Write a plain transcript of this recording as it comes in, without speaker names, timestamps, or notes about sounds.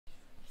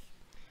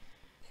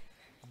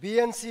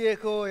BNCA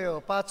को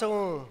यो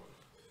पाँचौं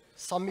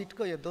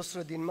समिटको यो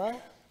दोस्रो दिनमा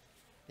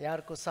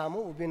यहाँहरुको सामु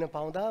उभिन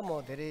पाउँदा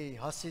म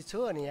धेरै हर्षित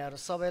छु अनि यहाँहरु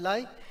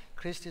सबैलाई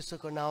ख्रीष्ट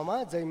येशूको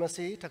नाउँमा जय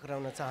मसीह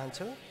ठक्राउन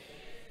चाहन्छु।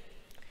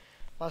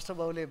 पास्टर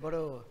बाउले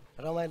बडो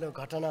रमाइलो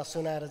घटना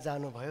सुनाएर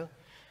जानुभयो।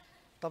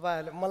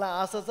 तपाईहरुले मलाई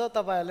आशा छ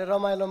तपाईहरुले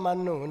रमाइलो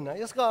मान्नु हुन्न,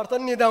 यसको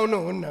अर्थ निदाउनु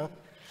हुन्न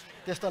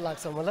त्यस्तो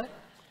लाग्छ मलाई।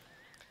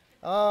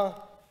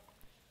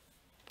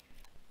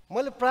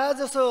 मैले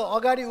प्राय जसो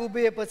अगाडि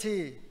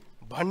उभिएपछि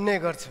भन्ने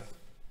गर्छु,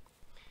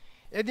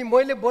 यदि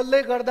मैले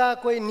बोल्दै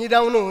गर्दा कोही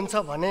निदाउनु हुन्छ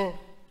भने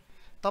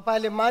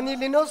तपाईले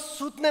मानिलिनुहोस्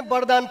सुत्ने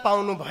वरदान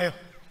पाउनु भयो।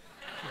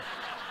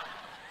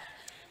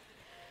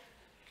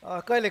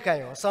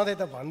 कहिलेकाहीँ हो, सधैँ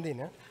त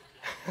भन्दिनँ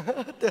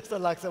त्यस्तो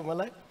लाग्छ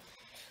मलाई।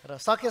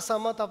 र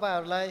सकेसम्म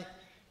तपाईहरुलाई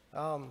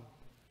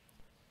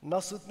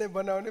नसुत्ने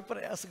बनाउने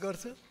प्रयास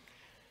गर्छु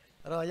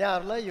र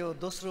यहाँहरुलाई यो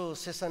दोस्रो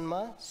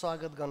सेसनमा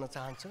स्वागत गर्न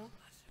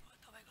चाहन्छु।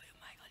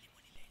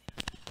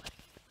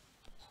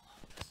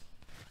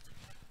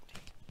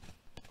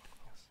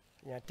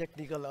 यहाँ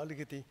टेक्निकल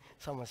अलिकति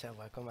समस्या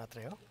भएको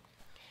मात्रै हो।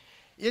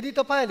 यदि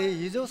तपाईले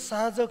हिजो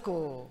साँझको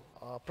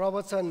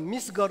प्रवचन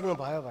मिस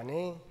गर्नुभयो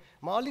भने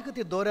म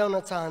अलिकति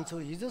दोहोर्याउन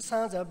चाहन्छु। हिजो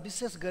साँझ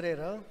विशेष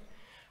गरेर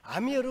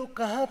हामीहरू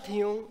कहाँ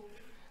थियौँ,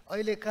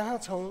 अहिले कहाँ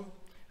छौँ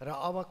र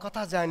अब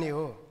कता जाने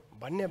हो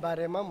भन्ने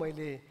बारेमा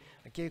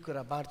मैले केही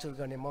कुरा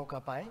बाँडचुँड गर्ने मौका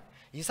पाएँ।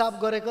 हिसाब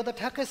गरेको त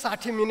ठ्याक्कै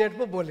 60 मिनेट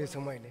पो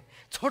बोलेछु मैले,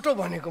 छोटो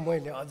भनेको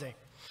मैले अझै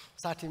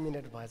 60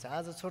 मिनेट भएछ।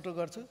 आज छोटो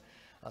गर्छु,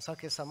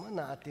 सकेसम्म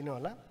नआत्तिनु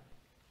होला।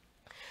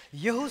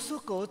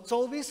 यहोशूको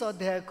 24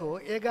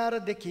 अध्यायको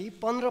 11 देखि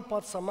 15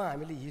 पदसम्म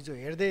हामीले हिजो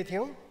हेर्दै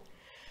थियौँ।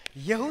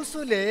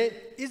 यहोशूले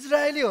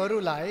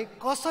इजरायलीहरूलाई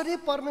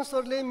कसरी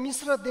परमेश्वरले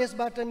मिश्र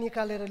देशबाट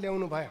निकालेर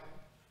ल्याउनु भयो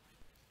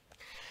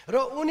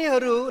र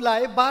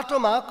उनीहरूलाई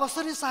बाटोमा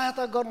कसरी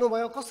सहायता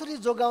गर्नुभयो, कसरी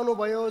जोगाउनु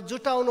भयो,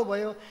 जुटाउनु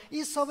भयो,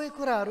 यी सबै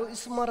कुराहरू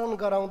स्मरण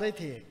गराउँदै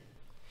थिए।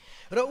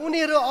 र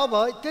उनीहरू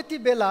अब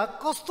त्यति बेला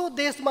कस्तो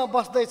देशमा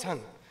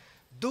बस्दैछन्?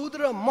 दूध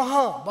र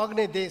मह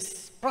बग्ने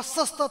देश,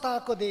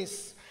 प्रशस्तताको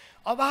देश,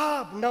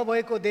 अभाव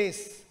नभएको देश,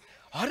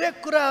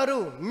 हरेक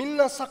कुराहरू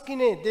मिल्न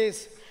सकिने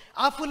देश,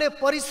 आफूले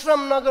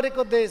परिश्रम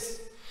नगरेको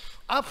देश,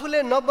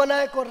 आफूले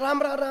नबनाएको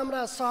राम्रा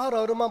राम्रा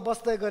सहरहरूमा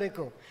बस्दै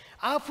गरेको,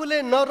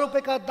 आफूले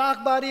नरोपेका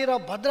दागबारी र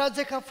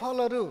भद्राछेका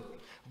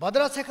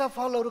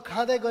फलहरू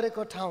खाँदै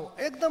गरेको ठाउँ,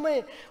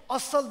 एकदमै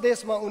असल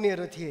देशमा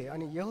उनीहरू थिए।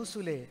 अनि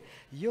यहोशूले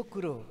यो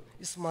कुरो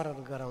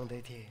स्मरण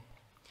गराउँदै थिए।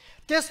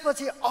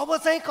 त्यसपछि अब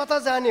चाहिँ कता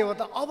जाने हो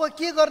त? अब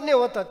के गर्ने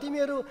हो त?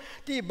 तिमीहरू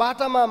ती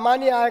बाटामा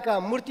मानिआएका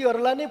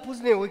मूर्तिहरूलाई नै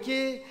पुज्ने हो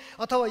कि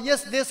अथवा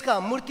यस देशका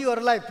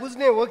मूर्तिहरूलाई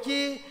पुज्ने हो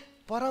कि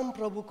परम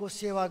प्रभुको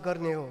सेवा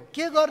गर्ने हो?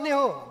 के गर्ने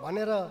हो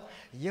भनेर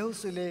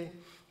यहोशूले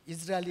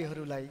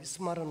इजरायलीहरूलाई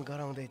स्मरण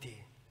गराउँदै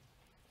थिए।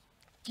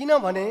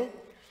 किनभने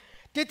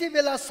त्यति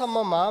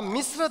बेलासम्ममा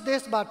मिश्र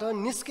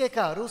देशबाट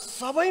निस्केकाहरू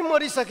सबै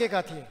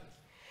मरिसकेका थिए।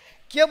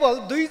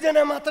 केवल 2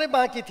 जना मात्रै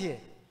बाँकी थिए,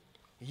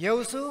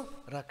 यहोशू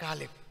र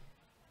कालेब।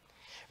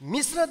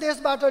 मिश्र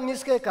देशबाट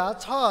निस्केका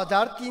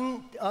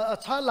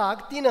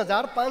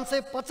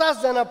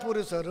 6,03,550 जना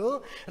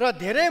पुरुषहरू र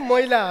धेरै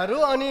महिलाहरू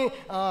अनि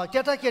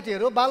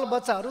केटाकेटीहरू,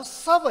 बालबच्चाहरू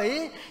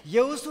सबै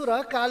यहोशू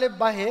र कालेब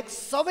बाहेक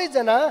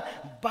सबैजना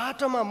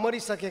बाटोमा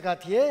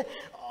मरिसकेका थिए।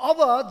 अब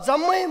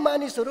जम्मै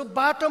मानिसहरू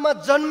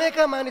बाटोमा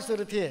जन्मेका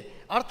मानिसहरू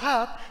थिए,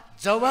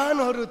 अर्थात्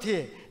जवानहरू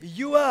थिए,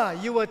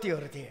 युवा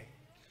युवतीहरू थिए।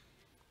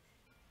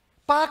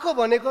 पाको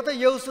भनेको त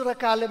यहोशू र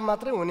कालेब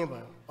मात्रै हुने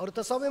भयो, अरू त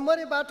सबै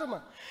मरे बाटोमा।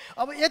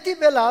 अब यति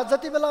बेला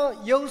जति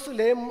बेला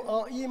यहोशूले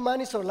यी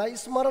मानिसहरूलाई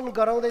स्मरण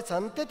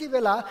गराउँदैछन् त्यति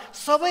बेला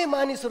सबै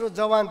मानिसहरू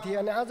जवान थिए।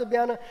 अनि आज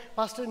बिहान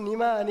पास्टर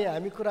निमा अनि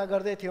हामी कुरा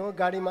गर्दै थियौँ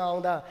गाडीमा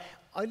आउँदा,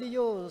 अहिले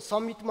यो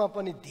समिटमा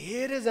पनि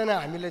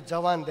धेरैजना हामीले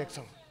जवान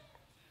देख्छौँ।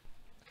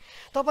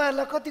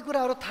 तपाईहरूलाई कति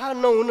कुराहरू थाहा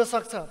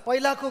नहुनसक्छ,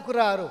 पहिलाको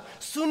कुराहरू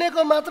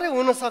सुनेको मात्रै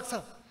हुनसक्छ,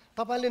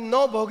 तपाईँले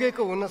नभोगेको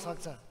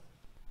हुनसक्छ।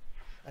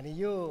 अनि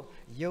यो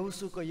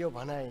यहोशूको यो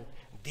भनाइ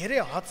धेरै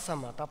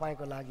हदसम्म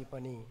तपाईँको लागि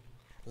पनि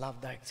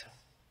लाभदायक छ।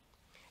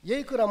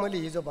 यही कुरा मैले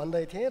हिजो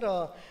भन्दै थिएँ र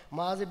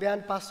म आज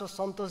बिहान पास्टर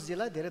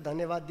सन्तोषजीलाई धेरै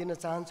धन्यवाद दिन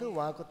चाहन्छु।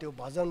 उहाँको त्यो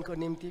भजनको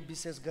निम्ति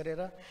विशेष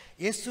गरेर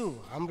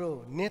येशू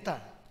हाम्रो नेता,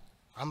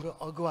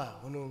 हाम्रो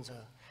अगुवा हुनुहुन्छ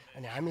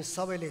अनि हामी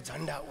सबैले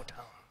झन्डा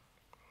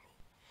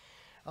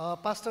उठाउँ।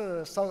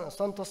 पास्टर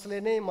सन्तोषले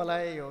नै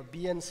मलाई यो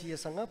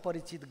BNCAसँग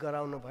परिचित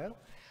गराउनु भयो।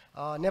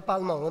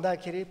 नेपालमा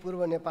हुँदाखेरि,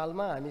 पूर्व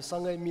नेपालमा हामी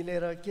सँगै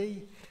मिलेर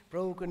केही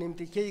प्रभुको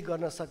निम्ति केही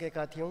गर्न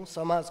सकेका थियौँ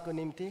समाजको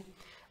निम्ति।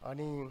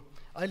 अनि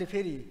अहिले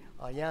फेरि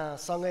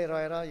यहाँ सँगै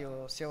रहेर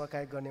यो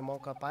सेवाकाई गर्ने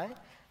मौका पाएँ।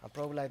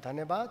 प्रभुलाई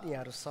धन्यवाद,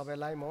 यहाँहरू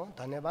सबैलाई म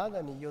धन्यवाद।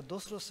 अनि यो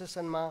दोस्रो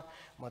सेसनमा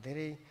म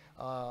धेरै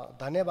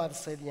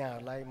धन्यवादसहित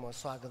यहाँहरूलाई म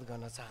स्वागत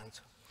गर्न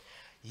चाहन्छु।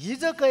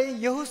 हिजोकै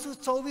यहोशू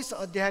 24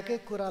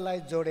 अध्यायकै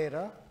कुरालाई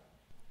जोडेर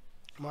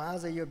म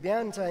आज यो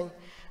बिहान चाहिँ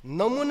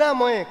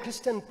नमुनामय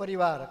क्रिस्चियन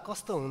परिवार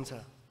कस्तो हुन्छ,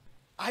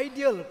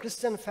 आइडियल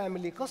क्रिस्चियन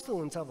फ्यामिली कस्तो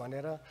हुन्छ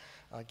भनेर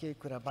केही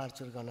कुरा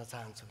बाँडचुँड गर्न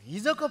चाहन्छु।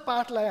 हिजोको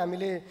पाठलाई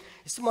हामीले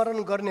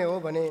स्मरण गर्ने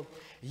हो भने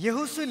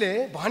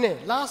यहोशूले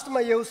भने, लास्टमा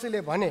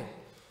यहोशूले भने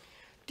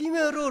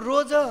तिमीहरू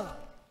रोज,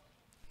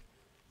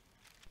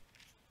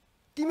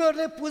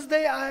 तिमीहरूले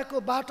पुज्दै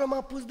आएको, बाटोमा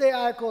पुज्दै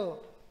आएको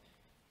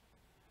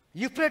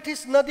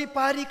युफ्रेटिस नदी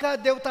पारीका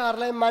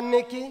देवताहरूलाई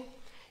मान्ने कि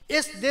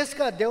यस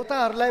देशका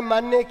देवताहरूलाई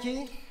मान्ने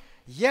कि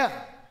या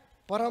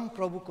परम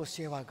प्रभुको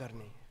सेवा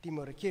गर्ने?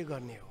 तिमीहरू के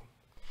गर्ने हो?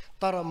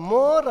 तर म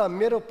र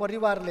मेरो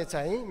परिवारले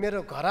चाहिँ,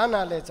 मेरो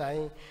घरानाले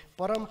चाहिँ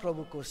परम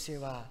प्रभुको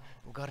सेवा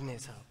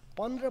गर्नेछ।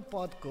 15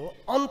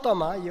 पदको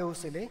अन्तमा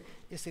यहोशूले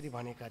यसरी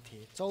भनेका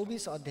थिए।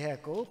 24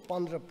 अध्यायको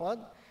 15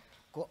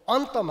 पदको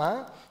अन्तमा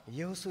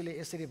यहोशूले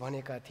यसरी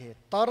भनेका थिए,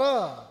 तर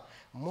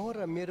म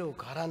र मेरो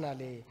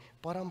घरानाले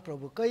परम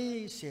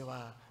प्रभुकै सेवा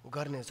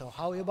गर्नेछौँ।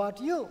 How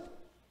about you?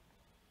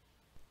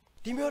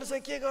 तिमीहरू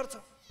चाहिँ के गर्छौ?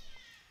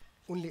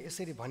 उनले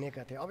यसरी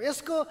भनेका थिए। अब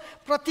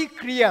यसको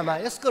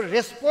प्रतिक्रियामा, यसको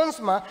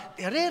रेस्पोन्समा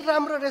धेरै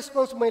राम्रो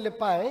रेस्पोन्स मैले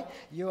पाएँ।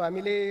 यो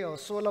हामीले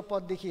 16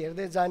 पददेखि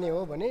हेर्दै जाने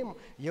हो भने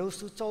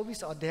यहोशू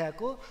 24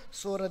 अध्यायको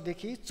 16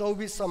 देखि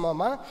 24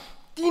 सम्ममा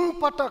तीन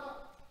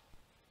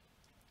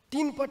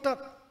पटक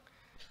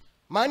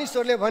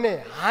मानिसहरूले भने,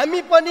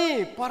 हामी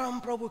पनि परम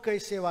प्रभुकै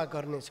सेवा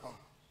गर्नेछौँ।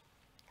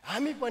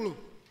 हामी पनि,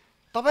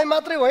 तपाईँ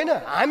मात्रै होइन,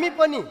 हामी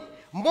पनि।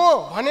 म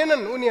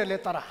भनेनन् उनीहरूले,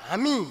 तर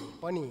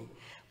हामी पनि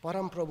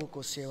परम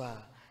प्रभुको सेवा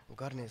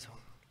गर्नेछौँ।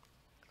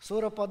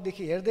 16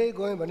 पददेखि हेर्दै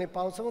गयौँ भने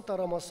पाउँछौँ,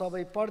 तर म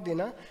सबै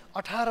पढ्दिनँ।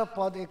 18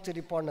 पद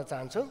एकचोटि पढ्न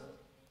चाहन्छु।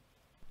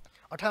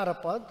 18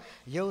 पद,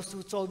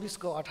 यहोशू 24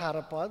 को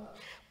 18 पद।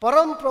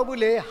 परम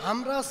प्रभुले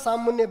हाम्रा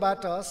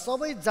सामुन्नेबाट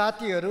सबै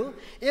जातिहरू,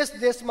 यस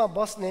देशमा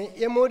बस्ने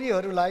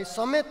एमोरीहरूलाई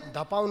समेत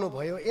धपाउनु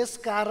भयो।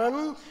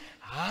 यसकारण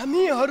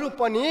हामीहरू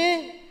पनि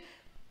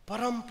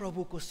परम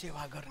प्रभुको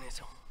सेवा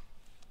गर्नेछौँ,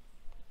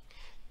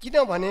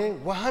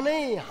 किनभने उहाँ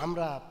नै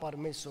हाम्रा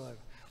परमेश्वर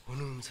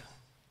हुनुहुन्छ।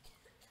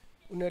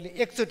 उनीहरूले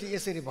एकचोटि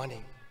यसरी भने।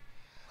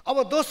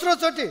 अब दोस्रो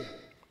चोटि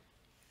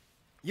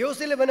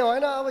यहोशूले भने,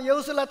 होइन, अब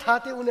यहोशूलाई थाहा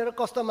थियो उनीहरू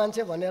कस्तो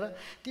मान्छे भनेर।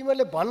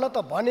 तिमीहरूले भन्न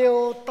त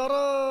भन्यो, तर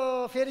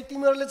फेरि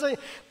तिमीहरूले चाहिँ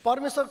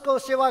परमेश्वरको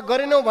सेवा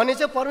गरेनौ भने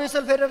चाहिँ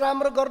परमेश्वर फेरि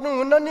राम्रो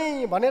गर्नुहुन्न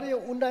नि भनेर यो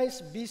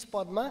 19-20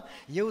 पदमा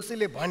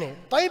यहोशूले भने।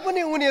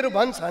 तैपनि उनीहरू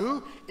भन्छन्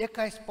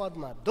 21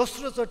 पदमा,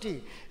 दोस्रो चोटि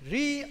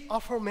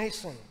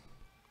रिअफर्मेसन,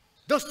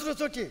 दोस्रो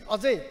चोटि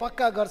अझै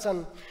पक्का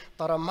गर्छन्।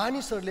 तर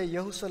मानिसहरूले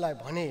यहोशूलाई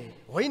भने,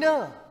 होइन,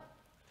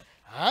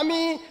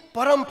 हामी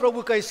परम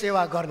प्रभुकै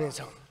सेवा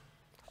गर्नेछौँ।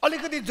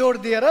 अलिकति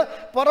जोड दिएर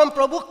परम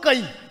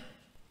प्रभुकै,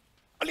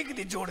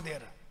 अलिकति जोड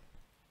दिएर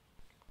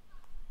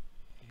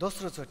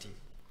दोस्रो चोटि।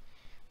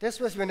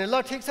 त्यसपछि भने ल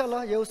ठिक छ,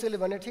 ल यहोशूले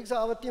भने ठिक छ,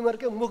 अब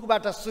तिमीहरूकै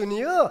मुखबाट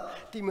सुनियो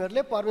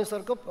तिमीहरूले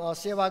परमेश्वरको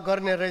सेवा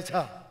गर्ने रहेछ।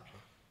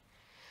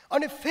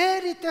 अनि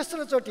फेरि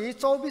तेस्रो चोटि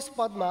 24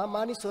 पदमा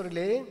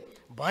मानिसहरूले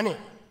भने,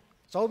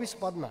 24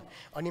 पदमा,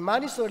 अनि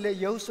मानिसहरूले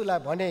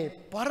यहोशूलाई भने,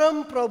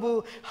 परम प्रभु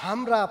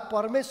हाम्रा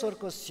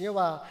परमेश्वरको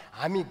सेवा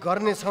हामी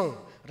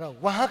गर्नेछौँ र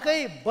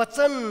उहाँकै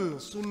वचन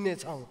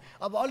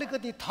सुन्नेछौँ। अब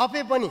अलिकति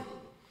थपे पनि,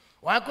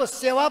 उहाँको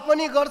सेवा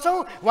पनि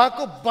गर्छौँ,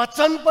 उहाँको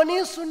वचन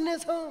पनि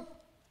सुन्नेछौँ।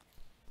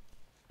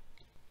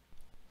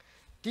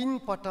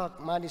 3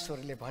 पटक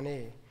मानिसहरूले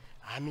भने,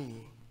 हामी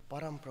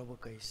परम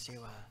प्रभुकै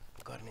सेवा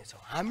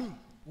गर्नेछौँ। हामी,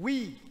 वी,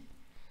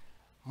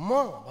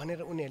 म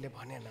भनेर उनीहरूले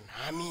भनेनन्,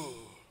 हामी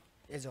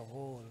एज अ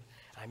होल,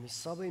 हामी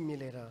सबै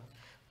मिलेर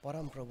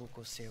परम प्रभुको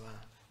सेवा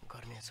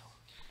गर्नेछौँ।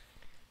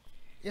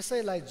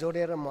 यसैलाई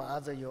जोडेर म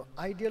आज यो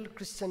आइडियल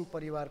क्रिस्चियन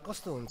परिवार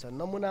कस्तो हुन्छ,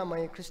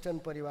 नमुनामय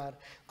क्रिस्चियन परिवार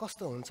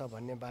कस्तो हुन्छ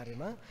भन्ने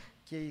बारेमा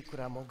केही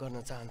कुरा म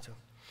गर्न चाहन्छु।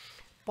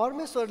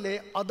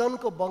 परमेश्वरले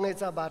अदनको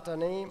बगैँचाबाट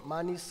नै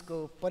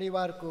मानिसको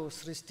परिवारको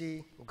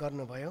सृष्टि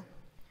गर्नुभयो,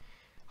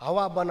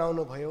 हावा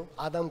बनाउनु भयो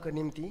आदमको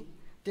निम्ति।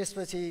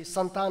 त्यसपछि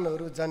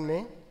सन्तानहरू जन्मे।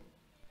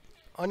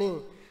 अनि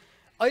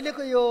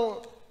अहिलेको यो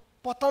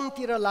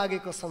पतनतिर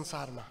लागेको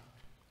संसारमा,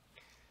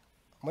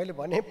 मैले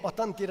भने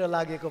पतनतिर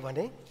लागेको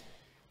भने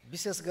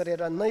विशेष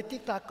गरेर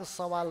नैतिकताको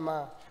सवालमा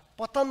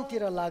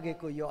पतनतिर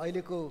लागेको यो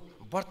अहिलेको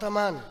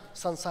वर्तमान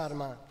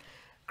संसारमा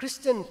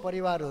क्रिस्चियन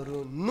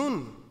परिवारहरू नुन,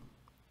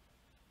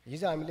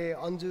 हिजो हामीले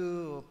अन्जु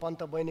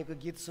पन्त बहिनीको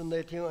गीत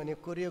सुन्दै थियौँ अनि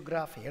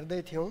कोरियोग्राफ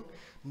हेर्दै थियौँ।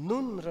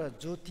 नुन र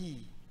ज्योति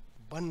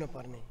बन्न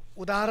पर्ने,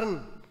 उदाहरण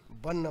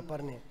बन्न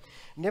पर्ने।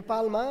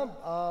 नेपालमा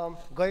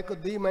गएको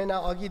 2 महिना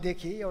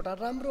अघिदेखि एउटा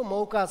राम्रो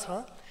मौका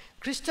छ।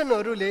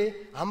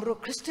 क्रिस्चियनहरूले हाम्रो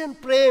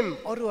क्रिस्चियन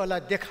प्रेम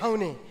अरूहरूलाई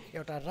देखाउने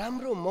एउटा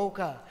राम्रो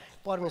मौका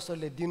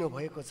परमेश्वरले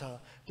दिनुभएको छ।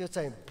 त्यो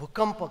चाहिँ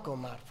भूकम्पको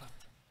मार्फत,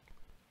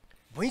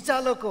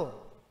 भुइँचालो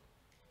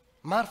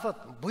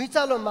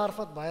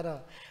मार्फत भएर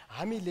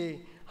हामीले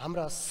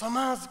हाम्रा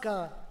समाजका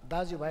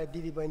दाजुभाइ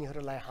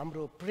दिदीबहिनीहरूलाई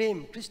हाम्रो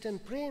प्रेम,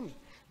 क्रिस्चियन प्रेम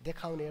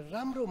देखाउने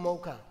राम्रो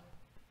मौका,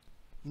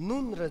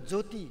 नुन र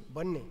ज्योति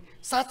बन्ने।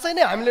 साँच्चै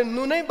नै हामीले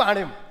नुनै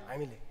बाँड्यौँ।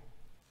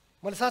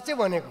 मैले साँच्चै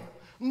भनेको,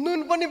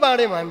 नुन पनि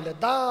बाँड्यौँ हामीले।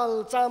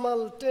 दाल,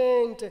 चामल,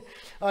 टेन्ट,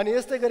 अनि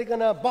यस्तै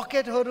गरिकन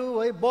बकेटहरू,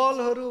 है,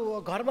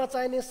 बलहरू, घरमा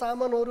चाहिने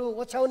सामानहरू,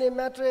 ओछ्याउने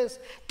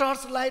म्याट्रेस,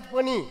 टर्च लाइट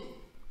पनि।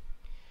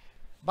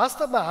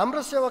 वास्तवमा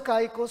हाम्रो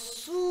सेवाकाईको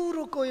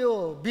सुरुको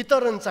यो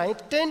वितरण चाहिँ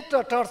टेन्ट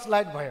र टर्च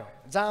लाइट भयो।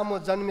 जहाँ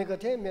म जन्मेको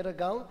थिएँ, मेरो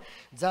गाउँ,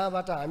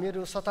 जहाँबाट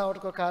हामीहरू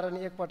सतावटको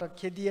कारण एकपटक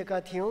खेदिएका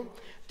थियौँ,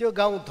 त्यो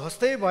गाउँ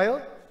ध्वस्तै भयो,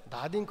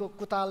 धादिङको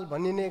कुताल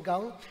भनिने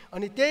गाउँ।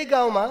 अनि त्यही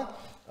गाउँमा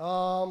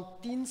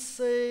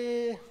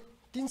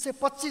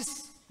 325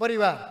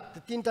 परिवार,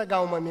 त्यो 3टा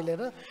गाउँमा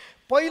मिलेर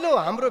पहिलो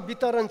हाम्रो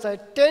वितरण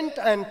चाहिँ टेन्ट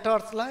एन्ड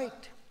टर्च लाइट।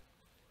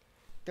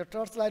 त्यो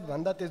टर्च लाइट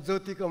भन्दा त्यो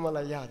ज्योतिको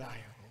मलाई याद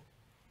आयो।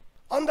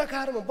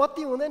 अन्धकारमा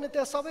बत्ती हुँदैन,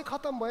 त्यहाँ सबै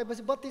खत्तम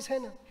भएपछि बत्ती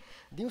छैन,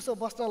 दिउँसो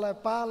बस्नलाई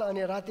पाल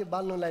अनि राति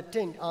बाल्नुलाई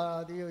टेन्ट,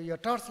 यो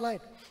टर्च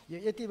लाइट, यो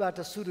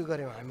यतिबाट सुरु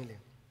गऱ्यौँ हामीले।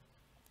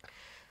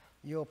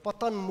 यो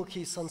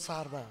पतनमुखी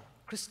संसारमा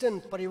क्रिस्चियन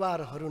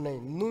परिवारहरू नै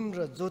नुन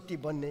र ज्योति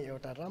बन्ने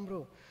एउटा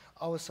राम्रो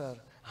अवसर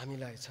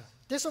हामीलाई छ।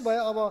 त्यसो भए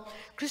अब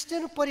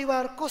क्रिस्चियन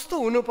परिवार कस्तो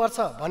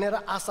हुनुपर्छ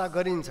भनेर आशा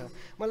गरिन्छ।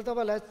 मैले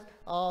तपाईँलाई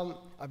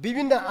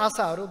विभिन्न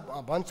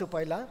आशाहरू भन्छु।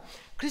 पहिला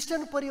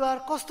क्रिस्चियन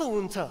परिवार कस्तो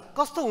हुन्छ,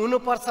 कस्तो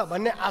हुनुपर्छ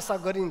भन्ने आशा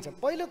गरिन्छ।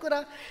 पहिलो कुरा,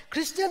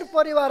 क्रिस्चियन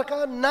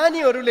परिवारका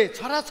नानीहरूले,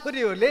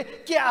 छोराछोरीहरूले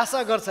के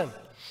आशा गर्छन्?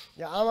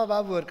 यो आमा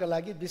बाबुहरूका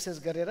लागि विशेष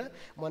गरेर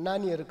म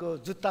नानीहरूको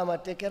जुत्तामा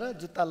टेकेर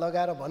जुत्ता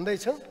लगाएर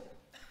भन्दैछु,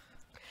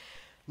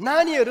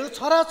 नानीहरू,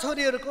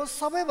 छोराछोरीहरूको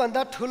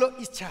सबैभन्दा ठुलो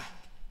इच्छा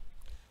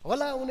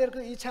होला,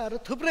 उनीहरूको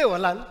इच्छाहरू थुप्रै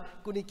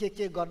होलान्, कुनै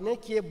के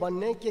गर्ने, के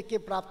बन्ने, के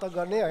प्राप्त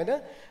गर्ने, होइन?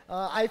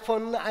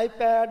 आइफोन,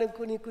 आइप्याड,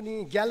 कुनै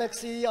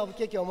ग्यालेक्सी, अब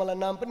के हो मलाई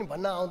नाम पनि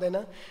भन्न आउँदैन,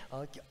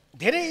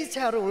 धेरै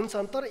इच्छाहरू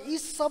हुन्छन्। तर यी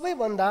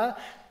सबैभन्दा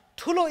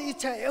ठुलो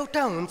इच्छा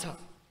एउटा हुन्छ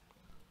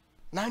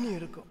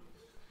नानीहरूको,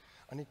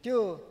 अनि त्यो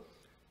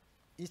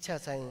इच्छा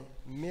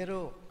चाहिँ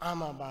मेरो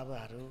आमा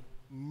बाबाहरू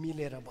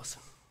मिलेर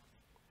बसुन्।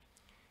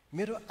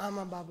 मेरो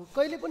आमा बाबु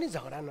कहिले पनि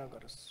झगडा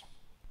नगरोस्,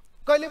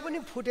 कहिले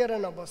पनि फुटेर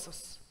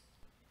नबसोस्,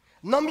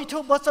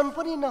 नमिठो वचन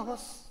पनि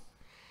नहोस्।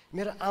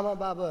 मेरो आमा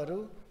बाबाहरू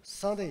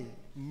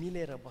सधैँ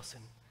मिलेर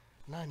बसुन्।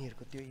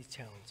 नानीहरूको त्यो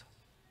इच्छा हुन्छ।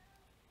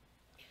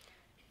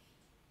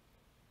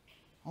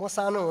 म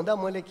सानो हुँदा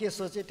मैले के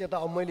सोचेँ त्यो त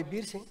अब मैले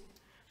बिर्सेँ।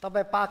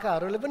 तपाईँ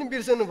पाकाहरूले पनि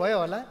बिर्सनु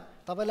भयो होला।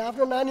 तपाईँले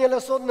आफ्नो नानीहरूलाई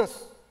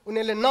सोध्नुहोस्,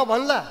 उनीहरूले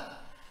नभन्ला,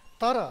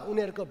 तर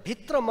उनीहरूको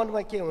भित्र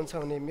मनमा के हुन्छ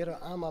भने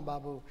मेरो आमा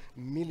बाबु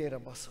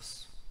मिलेर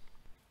बसोस्,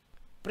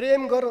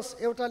 प्रेम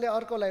गरोस्, एउटाले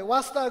अर्कोलाई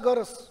वास्ता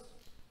गरोस्,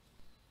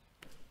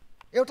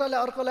 एउटाले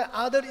अर्कोलाई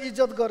आदर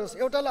इज्जत गरोस्,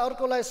 एउटाले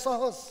अर्कोलाई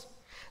सहोस्,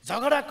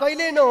 झगडा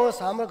कहिल्यै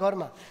नहोस् हाम्रो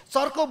घरमा,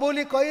 चर्को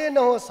बोली कहिल्यै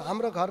नहोस्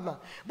हाम्रो घरमा।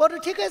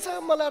 बरु ठिकै छ,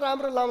 मलाई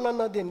राम्रो लाउन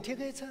नदिन्,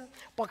 ठिकै छ,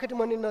 पकेट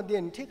मनी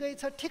नदिन्, ठिकै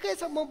छ,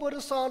 म बरु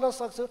सहन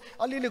सक्छु।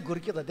 अलिअलि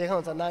घुर्की त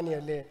देखाउँछ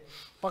नानीहरूले,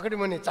 पकेट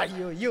मनी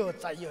चाहियो, यो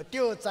चाहियो,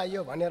 त्यो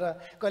चाहियो भनेर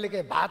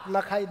कहिलेकाहीँ भात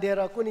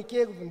नखाइदिएर कुनै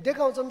के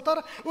देखाउँछन्।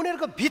 तर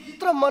उनीहरूको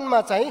भित्र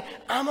मनमा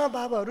चाहिँ आमा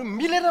बाबाहरू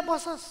मिलेर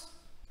बसोस्,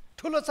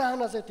 ठुलो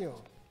चाहना चाहिँ त्यो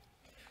हो।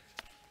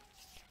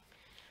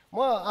 म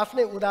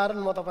आफ्नै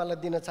उदाहरण म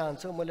तपाईँलाई दिन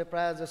चाहन्छु। मैले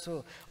प्रायः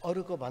जसो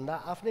अरूको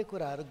भन्दा आफ्नै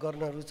कुराहरू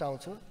गर्न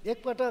रुचाउँछु।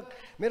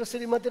 एकपटक मेरो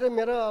श्रीमती र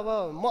मेरो,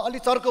 अब म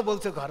अलि चर्को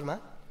बोल्छु घरमा,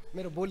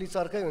 मेरो बोली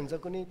चर्कै हुन्छ,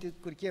 कुनै त्यो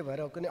के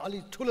भएर कुनै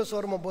अलि ठुलो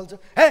स्वरमा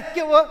बोल्छु, हे के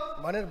हो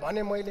भनेर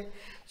भने मैले,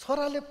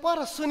 छोराले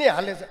पर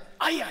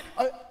सुनिहालेछ,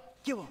 आइहाल्यो,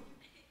 के हो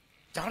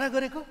झगडा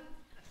गरेको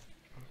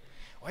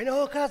होइन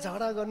हो, कहाँ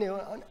झगडा गर्ने हो,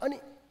 अनि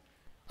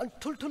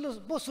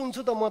ठुल्ठुलो पो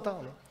सुन्छु त म त,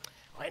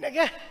 होइन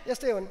क्या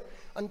यस्तै हो।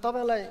 अनि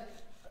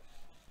तपाईँलाई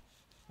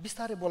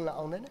बिस्तारै बोल्न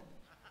आउँदैन?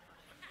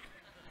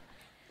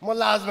 म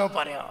लाजमा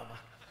परेँ। अब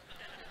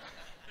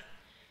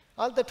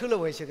अहिले त ठुलो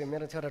भइसक्यो,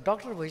 मेरो छोरा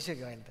डक्टर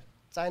भइसक्यो, अहिले त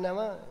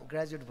चाइनामा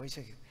ग्रेजुएट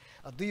भइसक्यो,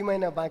 2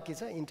 महिना बाँकी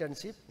छ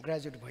इन्टर्नसिप,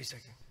 ग्रेजुएट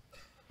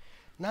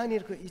भइसक्यो।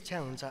 नानीहरूको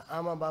इच्छा हुन्छ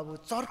आमा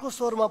बाबु चर्को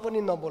स्वरमा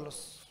पनि नबोलोस्,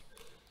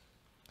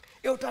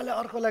 एउटाले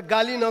अर्कोलाई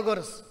गाली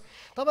नगरोस्।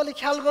 तपाईँले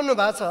ख्याल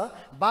गर्नुभएको छ,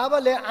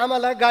 बाबाले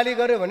आमालाई गाली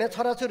गर्यो भने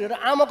छोराछोरीहरू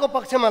आमाको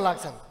पक्षमा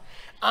लाग्छन्,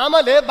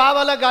 आमाले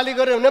बाबालाई गाली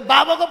गर्यो भने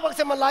बाबाको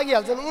पक्षमा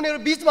लागिहाल्छन्। उनीहरू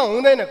बिचमा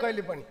हुँदैन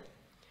कहिले पनि।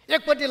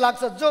 एकपट्टि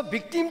लाग्छ जो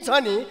भिक्टिम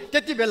छ नि,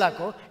 त्यति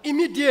बेलाको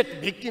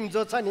इमिडिएट भिक्टिम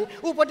जो छ नि,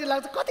 ऊपट्टि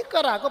लाग्छ कति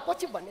कराएको,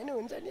 पछि भन्ने नै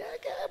हुन्छ नि,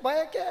 के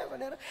भयो के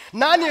भनेर।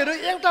 नानीहरू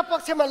एउटा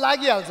पक्षमा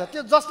लागिहाल्छ।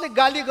 त्यो जसले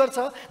गाली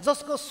गर्छ,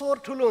 जसको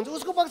स्वर ठुलो हुन्छ,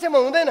 उसको पक्षमा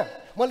हुँदैन।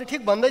 मैले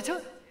ठिक भन्दैछु?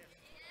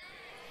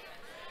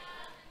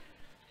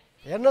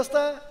 हेर्नुहोस् त,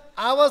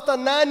 आवाज त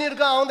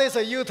नानीहरूको आउँदैछ,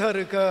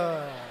 युथहरूको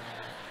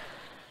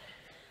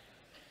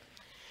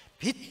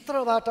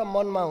भित्रबाट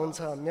मनमा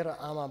हुन्छ मेरो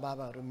आमा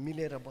बाबाहरू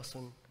मिलेर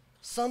बसुन्,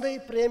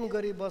 सधैँ प्रेम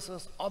गरी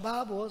बसोस्,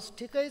 अभाव होस्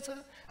ठिकै छ,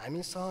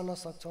 हामी सहन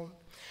सक्छौँ।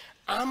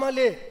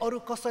 आमाले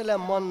अरू कसैलाई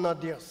मन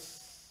नदियोस्,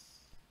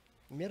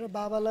 मेरो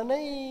बाबालाई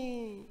नै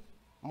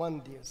मन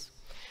दियोस्।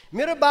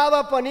 मेरो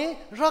बाबा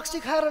पनि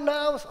रक्सी खाएर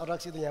नआओस्,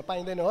 रक्सी त यहाँ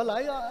पाइँदैन होला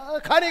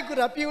है, खाने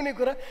कुरा पिउने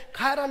कुरा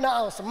खाएर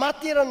नआओस्,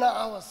 मातिएर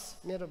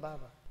नआओस् मेरो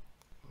बाबा,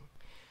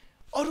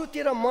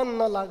 अरूतिर मन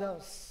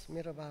नलागोस्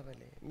मेरो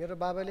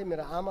बाबाले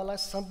मेरो आमालाई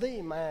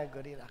सधैँ माया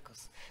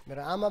गरिराखोस्,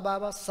 मेरो आमा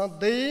बाबा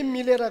सधैँ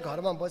मिलेर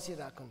घरमा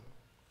बसिराखुन्।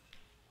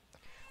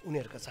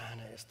 उनीहरूको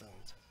चाहना यस्तो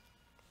हुन्छ।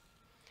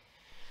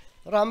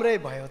 राम्रै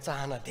भयो,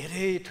 चाहना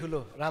धेरै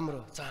ठुलो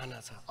राम्रो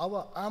चाहना छ। अब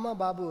आमा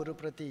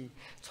बाबुहरूप्रति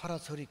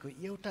छोराछोरीको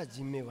एउटा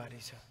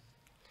जिम्मेवारी छ।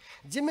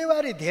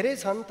 जिम्मेवारी धेरै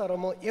छन्, तर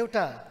म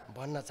एउटा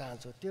भन्न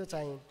चाहन्छु, त्यो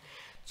चाहिँ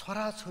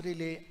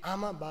छोराछोरीले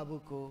आमा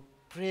बाबुको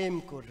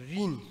प्रेमको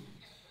ऋण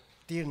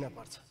तिर्न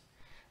पर्छ।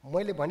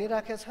 मैले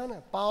भनिराखेको छैन,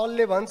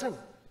 पावलले भन्छन्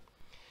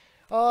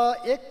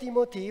 1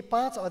 तिमोथी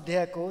 5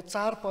 अध्यायको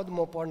 4 पद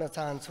म पढ्न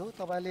चाहन्छु।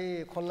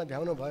 तपाईँले खोल्न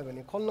भ्याउनु भयो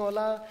भने खोल्नु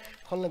होला,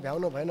 खोल्न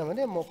भ्याउनु भएन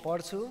भने म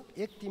पढ्छु।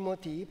 1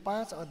 तिमोथी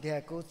 5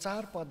 अध्यायको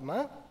 4 पदमा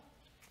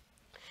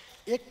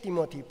 1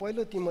 तिमोथी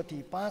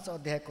 5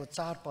 अध्यायको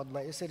 4 पदमा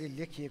यसरी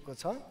लेखिएको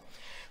छ,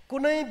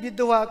 कुनै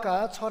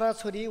विधवाका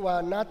छोराछोरी वा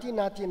नाति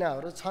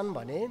नातिनाहरू छन्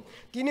भने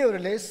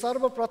तिनीहरूले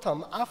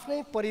सर्वप्रथम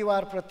आफ्नै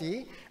परिवारप्रति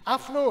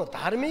आफ्नो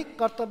धार्मिक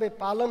कर्तव्य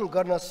पालन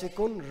गर्न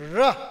सिकुन्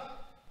र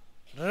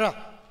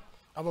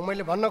अब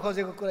मैले भन्न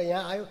खोजेको कुरा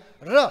यहाँ आयो,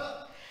 र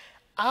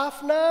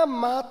आफ्ना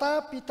माता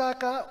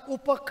पिताका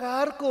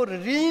उपकारको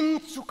ऋण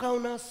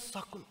चुकाउन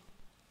सकुन्,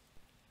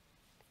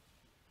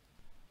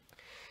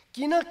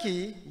 किनकि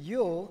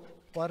यो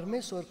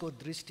परमेश्वरको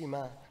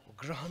दृष्टिमा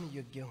ग्रहण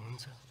योग्य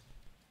हुन्छ।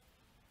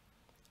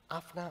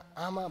 आफ्ना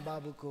आमा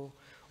बाबुको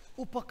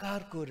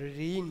उपकारको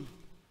ऋण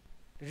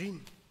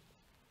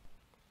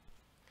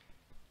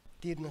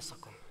तिर्न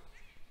सकुन्।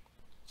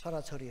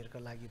 छोराछोरीहरूका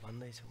लागि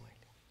भन्दैछु मैले,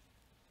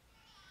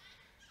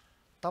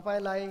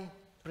 तपाईलाई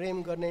प्रेम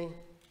गर्ने,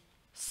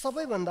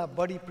 सबैभन्दा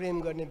बढी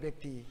प्रेम गर्ने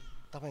व्यक्ति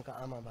तपाईको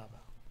आमा बाबा।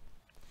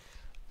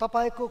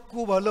 तपाईको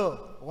कुभलो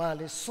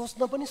उहाँले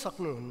सोच्न पनि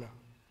सक्नुहुन्न,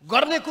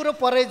 गर्ने कुरो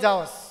परै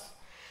जाओस्,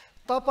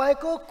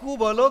 तपाईको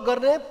कुभलो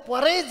गर्ने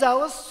परै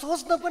जाओस्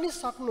सोच्न पनि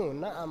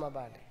सक्नुहुन्न। आमा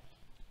बाले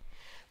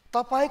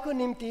तपाईको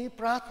निम्ति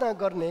प्रार्थना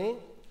गर्ने,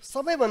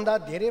 सबैभन्दा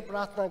धेरै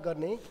प्रार्थना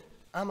गर्ने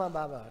आमा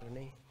बाबाहरू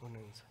नै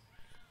हुनुहुन्छ।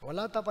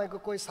 होला तपाईको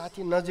कोही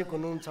साथी नजिक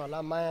हुनुहुन्छ होला,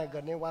 माया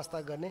गर्ने,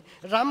 वास्ता गर्ने,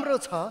 राम्रो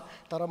छ,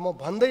 तर म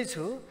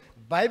भन्दैछु,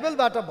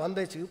 बाइबलबाट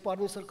भन्दैछु,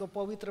 परमेश्वरको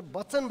पवित्र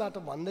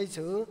वचनबाट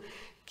भन्दैछु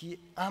कि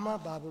आमा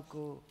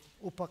बाबुको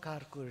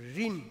उपकारको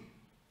ऋण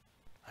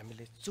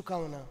हामीले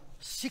चुकाउन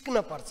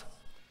सिक्न पर्छ।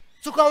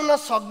 चुकाउन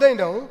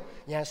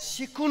सक्दैनौँ, यहाँ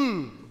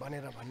सिकुन्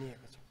भनेर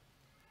भनिएको छ।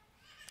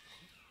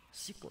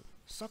 सिकुन्,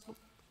 सकुन्।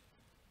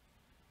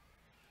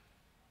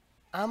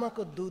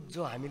 आमाको दुध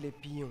जो हामीले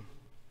पियौँ,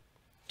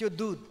 त्यो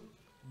दुध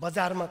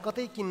बजारमा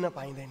कतै किन्न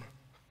पाइँदैन,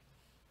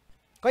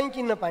 कहीँ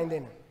किन्न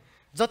पाइँदैन।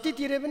 जति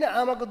तिरे पनि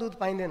आमाको दुध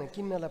पाइँदैन,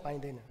 किन्नलाई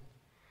पाइँदैन।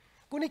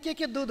 कुनै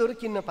के दुधहरू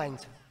किन्न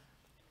पाइन्छ।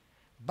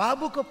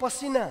 बाबुको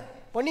पसिना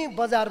पनि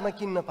बजारमा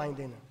किन्न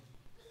पाइँदैन,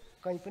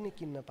 कहीँ पनि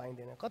किन्न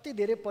पाइँदैन। कति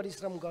धेरै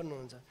परिश्रम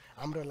गर्नुहुन्छ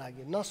हाम्रो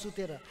लागि,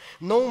 नसुतेर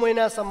 9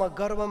 महिनासम्म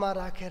गर्भमा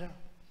राखेर,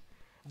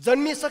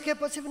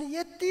 जन्मिसकेपछि पनि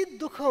यति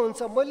दुःख हुन्छ।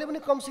 मैले पनि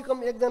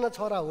कमसेकम एकजना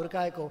छोरा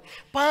हुर्काएको,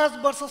 5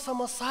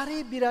 वर्षसम्म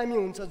साह्रै बिरामी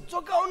हुन्छ,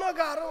 जोगाउन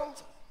गाह्रो हुन्छ।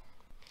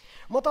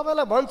 म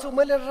तपाईँलाई भन्छु,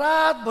 मैले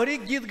रातभरि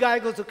गीत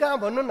गाएको छु। कहाँ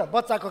भन्नु न,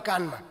 बच्चाको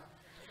कानमा,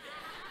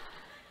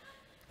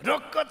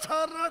 रोक छ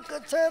रोक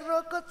छ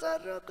रोक छ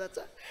रोक छ,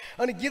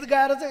 अनि गीत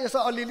गाएर चाहिँ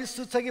यसो अलिअलि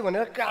सुत्छ कि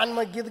भनेर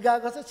कानमा गीत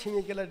गाएको छ।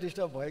 छिमेकीलाई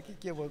डिस्टर्ब भयो कि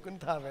के भयो पनि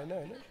थाहा भएन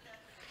होइन।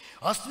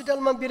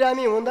 हस्पिटलमा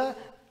बिरामी हुँदा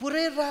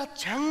पुरै रात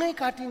छ्याङ्गै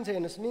काटिन्छ,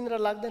 हेर्नुहोस्, निन्द्रा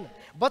लाग्दैन।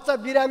 बच्चा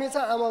बिरामी छ,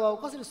 आमा बाबु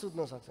कसरी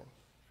सुत्न सक्छन्?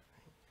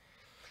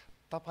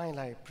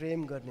 तपाईलाई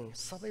प्रेम गर्ने,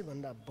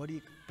 सबैभन्दा बढी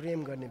प्रेम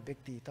गर्ने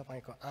व्यक्ति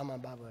तपाईँको आमा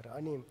बाबाहरू।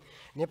 अनि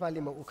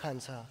नेपालीमा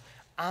उखान छ,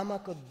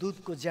 आमाको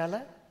दुधको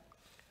ज्याला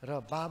र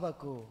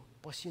बाबाको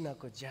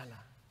पसिनाको ज्याला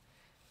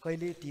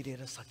कहिले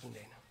तिरेर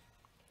सकिँदैन,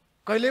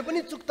 कहिले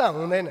पनि चुक्ता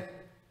हुँदैन।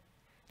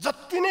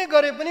 जति नै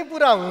गरे पनि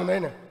पुरा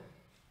हुँदैन,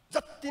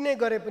 जति नै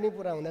गरे पनि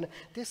पुरा हुँदैन।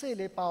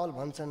 त्यसैले पावल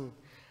भन्छन्,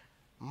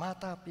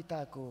 माता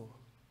पिताको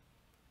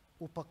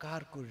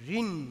उपकारको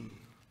ऋण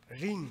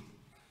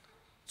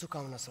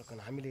चुकाउन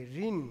सकुन्। हामीले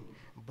ऋण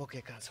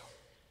बोकेका छौँ।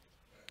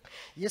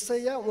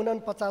 यसैया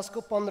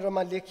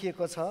 49:15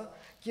 लेखिएको छ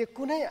कि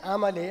कुनै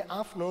आमाले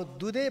आफ्नो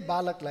दुधे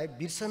बालकलाई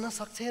बिर्सन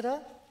सक्छ र?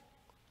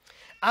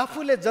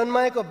 आफूले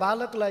जन्माएको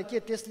बालकलाई के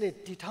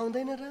त्यसले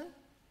टिठाउँदैन र?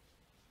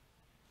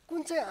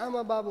 कुन चाहिँ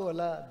आमा बाबु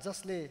होला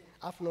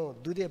जसले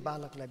आफ्नो दुधे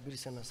बालकलाई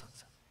बिर्सन सक्छ?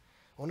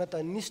 हुन त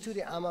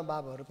निष्ठुरी आमा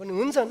बाबुहरू पनि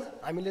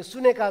हुन्छन्, हामीले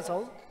सुनेका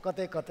छौँ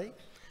कतै कतै।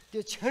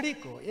 त्यो क्षणिक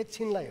हो,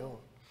 एकछिनलाई हो,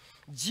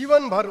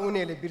 जीवनभर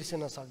उनीहरूले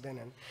बिर्सन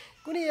सक्दैनन्।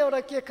 कुनै एउटा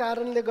के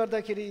कारणले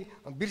गर्दाखेरि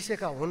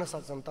बिर्सेका हुन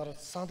सक्छन्, तर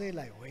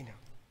सधैँलाई होइन।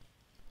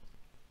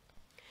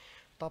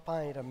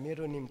 तपाईँ र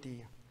मेरो निम्ति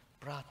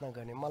प्रार्थना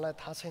गर्ने, मलाई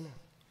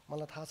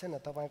थाहा छैन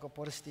तपाईँको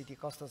परिस्थिति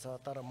कस्तो छ,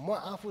 तर म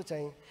आफू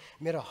चाहिँ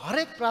मेरो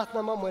हरेक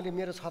प्रार्थनामा मैले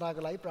मेरो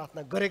छोराको लागि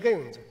प्रार्थना गरेकै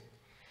हुन्छ।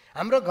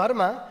 हाम्रो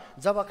घरमा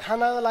जब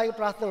खानाको लागि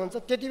प्रार्थना हुन्छ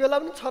त्यति बेला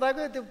पनि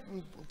छोराको त्यो,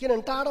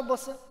 किनभने टाढो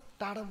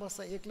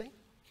बस्छ एक्लै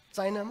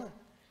चाइनामा,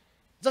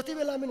 जति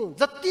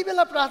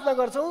बेला प्रार्थना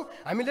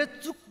गर्छौँ हामीले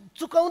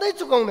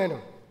चुकाउँदैनौँ,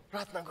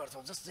 प्रार्थना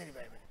गर्छौँ जसरी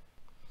भए पनि।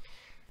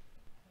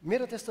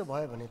 मेरो त्यस्तो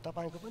भयो भने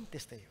तपाईँको पनि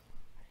त्यस्तै हो।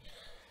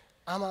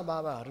 आमा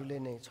बाबाहरूले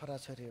नै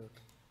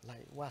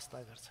छोराछोरीलाई वास्ता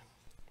गर्छन्।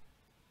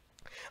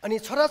 अनि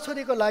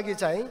छोराछोरीको लागि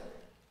चाहिँ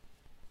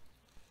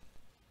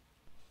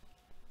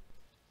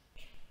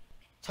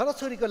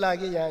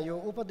यहाँ यो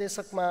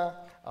उपदेशकमा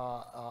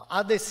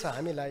आदेश छ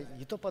हामीलाई,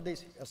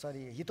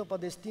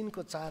 हितोपदेश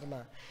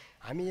 3:4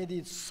 हामी यदि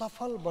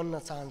सफल बन्न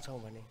चाहन्छौँ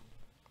भने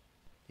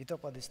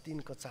हितोपदेश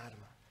 3:4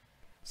 मा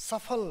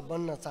सफल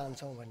बन्न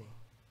चाहन्छौँ भने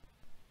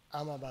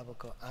आमा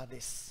बाबाको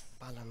आदेश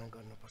पालना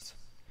गर्नुपर्छ।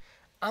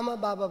 आमा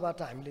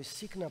बाबाबाट हामीले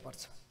सिक्न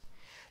पर्छ।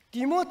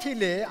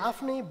 तिमोथीले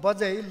आफ्नै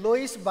बजै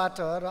लोइसबाट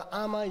र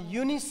आमा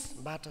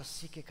युनिसबाट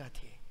सिकेका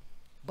थिए।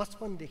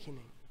 बचपनदेखि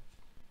नै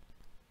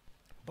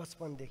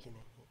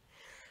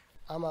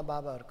आमा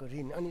बाबाहरूको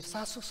ऋण अनि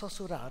सासू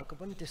ससुराहरूको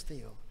पनि त्यस्तै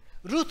हो।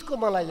 रुथको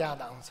मलाई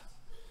याद आउँछ।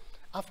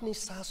 आफ्नै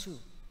सासू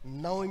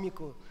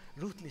नवमीको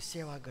रुथले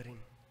सेवा गरिन्।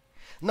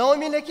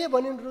 नवमीले के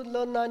भनिन्? रुथ, ल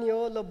नानी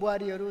हो, ल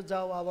बुहारीहरू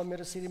जाऊ, अब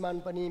मेरो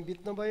श्रीमान पनि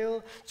बित्नुभयो,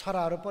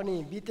 छोराहरू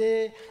पनि बिते,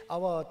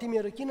 अब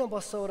तिमीहरू किन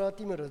बस्छौ र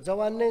तिमीहरू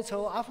जवान नै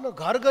छौ, आफ्नो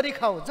घर गरी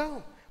खाऊ, जाऊ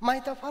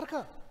माइत फर्क।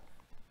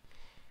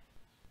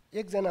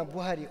 एकजना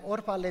बुहारी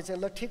ओर्पाले चाहिँ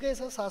ल ठिकै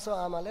छ सासू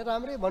आमाले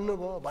राम्रै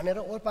भन्नुभयो भनेर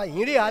ओर्पा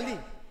हिँडिहाली।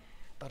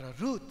 तर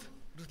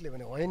रुथले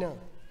भने होइन,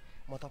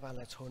 म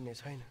तपाईँलाई छोड्ने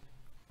छैन।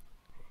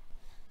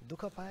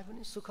 दुःख पाए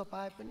पनि सुख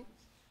पाए पनि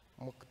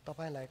म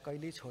तपाईँलाई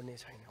कहिल्यै छोड्ने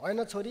छैन।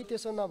 होइन छोरी,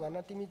 त्यसो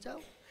नभन, तिमी जाऊ,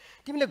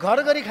 तिमीले घर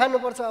गरी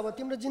खानुपर्छ, अब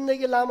तिम्रो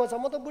जिन्दगी लामो छ,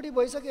 म त बुढी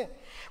भइसकेँ,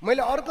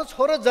 मैले अर्को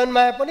छोरो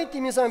जन्माए पनि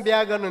तिमीसँग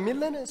बिहा गर्नु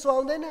मिल्दैन,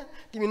 सुहाउँदैन,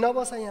 तिमी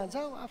नबस यहाँ,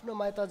 जाऊ आफ्नो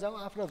माइत जाऊ,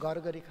 आफ्नो घर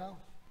गरी खाऊ।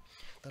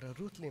 तर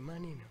रुथले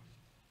मानिन।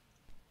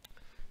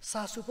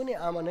 सासू पनि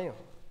आमा नै हो,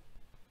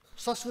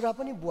 ससुरा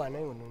पनि बुवा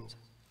नै हुनुहुन्छ।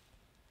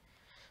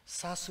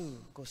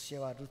 सासूको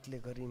सेवा रुथले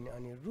गरिन्।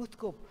 अनि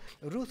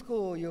रुथको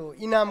यो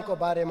इनामको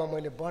बारेमा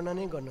मैले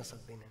वर्णनै गर्न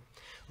सक्दिनँ।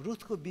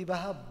 रुथको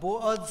विवाह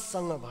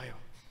बोअजसँग भयो।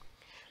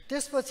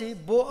 त्यसपछि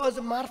बोअज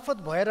मार्फत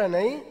भएर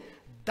नै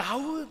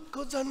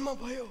दाउदको जन्म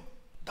भयो।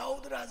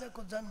 दाउद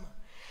राजाको जन्म।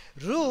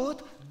 रुथ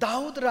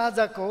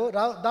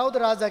दाउद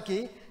राजाकी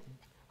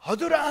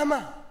हजुरआमा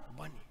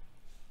बनी।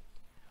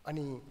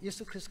 अनि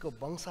येशू ख्रीष्टको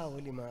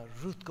वंशावलीमा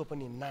रुथको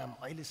पनि नाम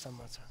अहिलेसम्म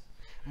छ।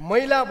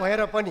 महिला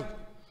भएर पनि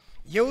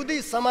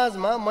यहुदी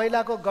समाजमा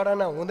महिलाको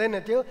गणना हुँदैन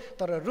थियो,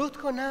 तर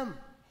रुथको नाम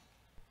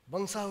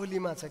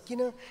वंशावलीमा छ।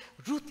 किन?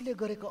 रुथले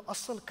गरेको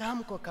असल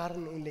कामको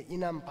कारण उनले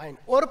इनाम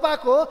पाइन्।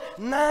 ओर्पाको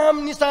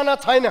नाम निशाना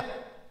छैन।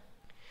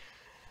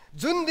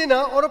 जुन दिन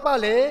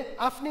ओर्पाले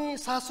आफ्नी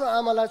सासू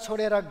आमालाई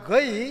छोडेर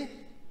गई,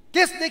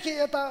 त्यसदेखि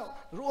यता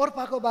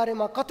ओर्पाको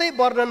बारेमा कतै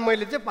वर्णन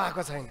मैले चाहिँ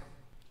पाएको छैन,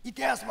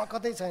 इतिहासमा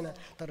कतै छैन।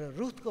 तर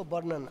रुथको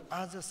वर्णन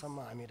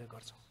आजसम्म हामीले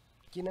गर्छौँ।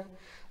 किन?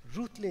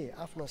 रुथले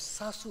आफ्नो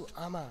सासू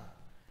आमा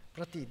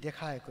प्रति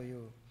देखाएको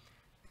यो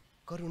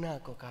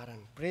करुणाको कारण,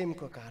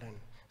 प्रेमको कारण,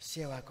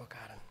 सेवाको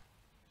कारण।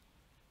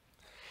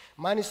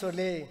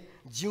 मानिसहरूले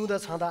जिउँदा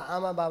छँदा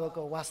आमा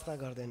बाबाको वास्ता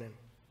गर्दैनन्।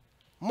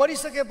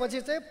 मरिसकेपछि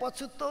चाहिँ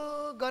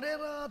पछुतो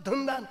गरेर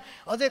धुमधाम,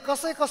 अझै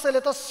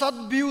कसैले त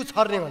सद्बिउ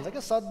छर्ने भन्छ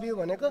क्या। सद्बिउ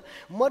भनेको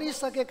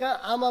मरिसकेका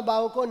आमा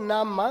बाबुको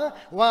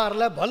नाममा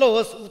उहाँहरूलाई भलो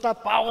होस्,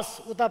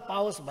 उता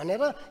पाओस्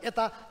भनेर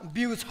यता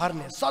बिउ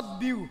छर्ने,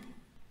 सद्बिउ।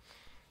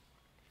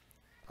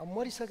 अब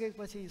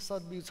मरिसकेपछि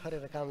सद्बिउ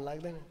छरेर काम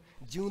लाग्दैन।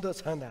 जिउँदो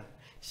छँदा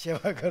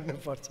सेवा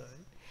गर्नुपर्छ।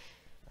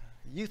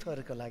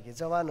 युथहरूको लागि,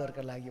 जवानहरूको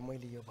लागि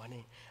मैले यो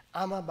भने,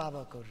 आमा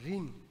बाबाको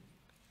ऋण,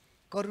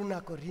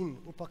 करुणाको ऋण,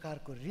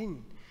 उपकारको ऋण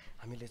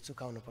हामीले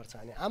चुकाउनुपर्छ।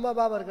 अनि आमा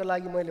बाबाहरूको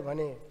लागि मैले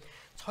भने,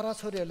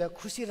 छोराछोरीहरूलाई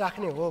खुसी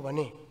राख्ने हो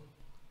भने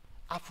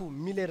आफू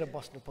मिलेर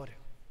बस्नु पर्यो।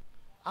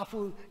 आफू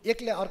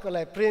एकले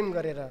अर्कोलाई प्रेम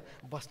गरेर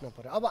बस्नु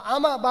पर्यो। अब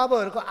आमा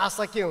बाबाहरूको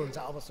आशा के हुन्छ?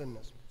 अब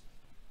सुन्नुहोस्,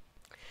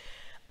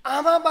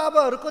 आमा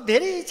बाबाहरूको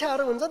धेरै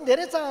इच्छाहरू हुन्छन्,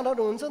 धेरै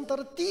चाहनाहरू हुन्छन्,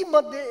 तर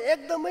तीमध्ये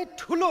एकदमै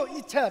ठुलो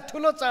इच्छा,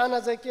 ठुलो चाहना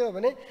चाहिँ के हो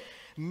भने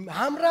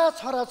हाम्रा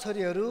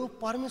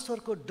छोराछोरीहरू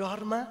परमेश्वरको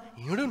डरमा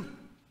हिँडुन्।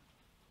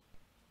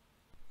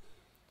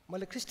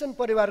 मैले क्रिस्चियन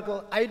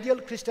परिवारको आइडियल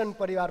क्रिस्चियन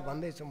परिवार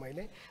भन्दैछु।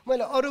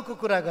 मैले अरूको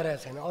कुरा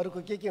गरेको छैन,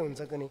 अरूको के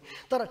हुन्छ कुनै,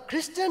 तर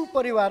क्रिस्चियन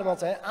परिवारमा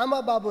चाहिँ आमा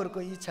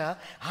बाबुहरूको इच्छा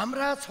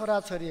हाम्रा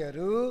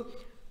छोराछोरीहरू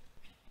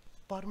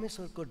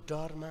परमेश्वरको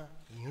डरमा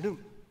हिँडुन्,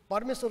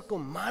 परमेश्वरको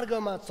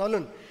मार्गमा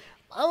चलुन्।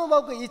 आमा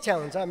बाबुको इच्छा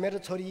हुन्छ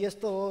मेरो छोरी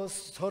यस्तो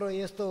होस्, छोरो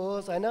यस्तो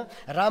होस्, होइन,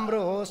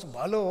 राम्रो होस्,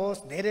 भलो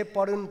होस्, धेरै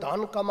पढुन्,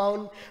 धन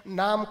कमाउन्,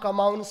 नाम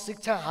कमाउन्,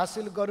 शिक्षा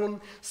हासिल गरून्,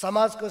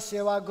 समाजको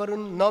सेवा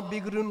गरून्,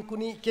 नबिग्रुन्,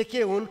 कुनै के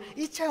हुन्,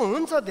 इच्छा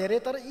हुन्छ धेरै।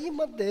 तर यी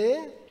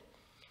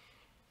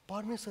मध्ये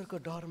परमेश्वरको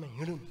डरमा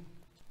हिँडुन्,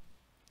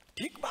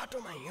 ठिक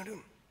बाटोमा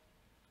हिँडुन्।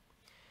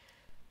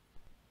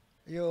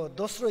 यो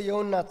दोस्रो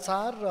यूहन्ना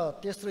 4 र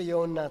तेस्रो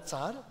यूहन्ना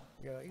 4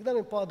 यो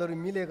एकदमै पदहरू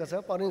मिलेको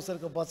छ।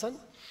 परमेश्वरको वचन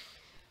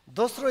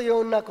दोस्रो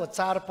यूहन्नाको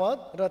 4 पद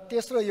र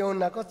तेस्रो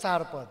यूहन्नाको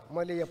 4 पद।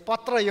 मैले यो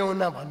पत्र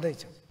यूहन्ना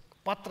भन्दैछु,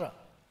 पत्र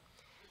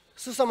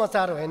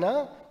सुसमाचार होइन,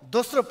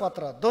 दोस्रो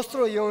पत्र,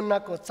 दोस्रो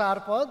यूहन्नाको 4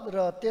 पद र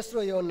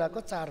तेस्रो यूहन्नाको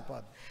 4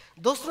 पद।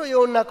 दोस्रो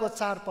यूहन्नाको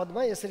 4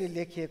 पदमा यसरी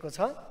लेखिएको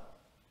छ,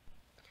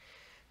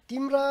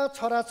 तिम्रा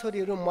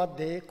छोराछोरीहरू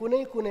मध्ये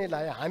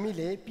कुनैलाई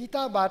हामीले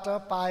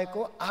पिताबाट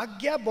पाएको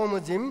आज्ञा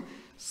बमोजिम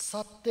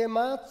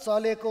सत्यमा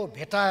चलेको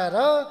भेटाएर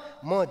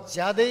म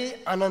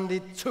ज्यादै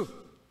आनन्दित छु।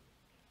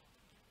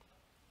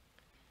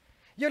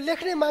 यो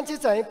लेख्ने मान्छे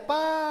चाहिँ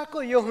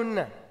पाको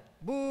यूहन्ना,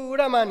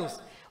 बुढा मानिस,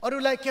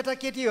 अरूलाई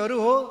केटाकेटीहरू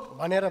हो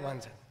भनेर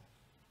भन्छ।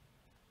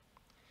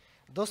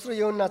 दोस्रो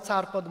यूहन्ना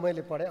 4 पद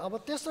मैले पढेँ।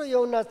 अब तेस्रो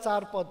यूहन्ना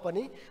 4 पद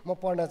पनि म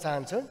पढ्न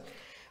चाहन्छु।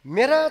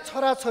 मेरा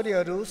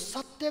छोराछोरीहरू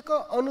सत्यको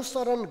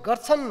अनुसरण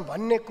गर्छन्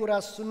भन्ने कुरा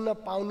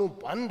सुन्न पाउनु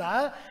भन्दा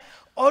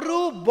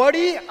अरू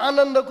बढी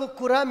आनन्दको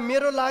कुरा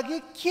मेरो लागि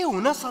के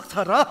हुन सक्छ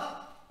र?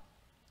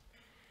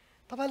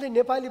 तपाईले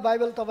नेपाली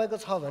बाइबल तपाईको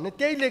छ भने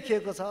त्यही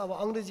लेखिएको छ। अब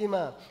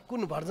अंग्रेजीमा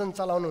कुन भर्जन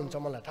चलाउनुहुन्छ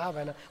मलाई थाहा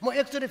भएन, म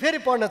एकचोटि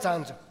फेरि पढ्न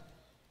चाहन्छु।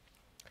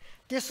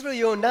 तेस्रो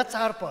यूहन्ना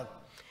 4 पद,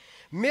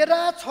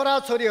 मेरा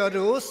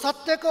छोराछोरीहरू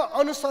सत्यको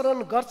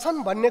अनुसरण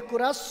गर्छन् भन्ने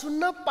कुरा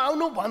सुन्न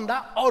पाउनु भन्दा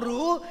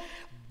अरू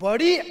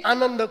बढी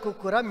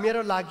आनन्दको कुरा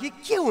मेरो लागि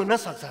के हुन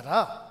सक्छ र?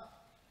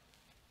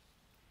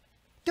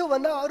 त्यो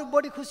भन्दा अरू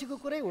बढी खुसीको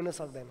कुरै हुन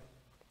सक्दैन।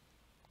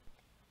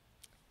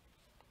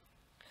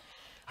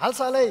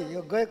 हालसालै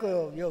यो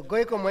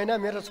गएको महिना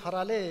मेरो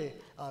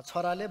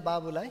छोराले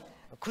बाबुलाई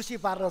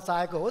खुसी पार्न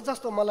चाहेको हो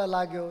जस्तो मलाई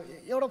लाग्यो।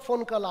 एउटा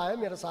फोन कल आयो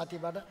मेरो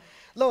साथीबाट,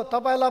 ल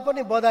तपाईलाई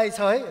पनि बधाई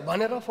छ है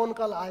भनेर फोन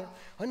कल आयो।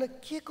 हैन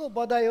के को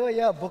बधाई हो?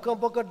 यहाँ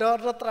भूकम्पको डर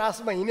र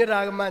त्रासमा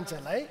हिँडिरहेको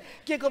मान्छेलाई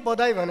के को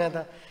बधाई भने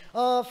त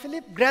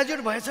फिलिप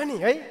ग्रेजुएट भएछ नि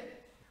है?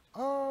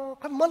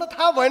 मलाई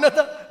थाहा भएन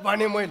त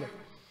भने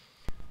मैले।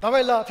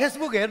 तपाईँ ल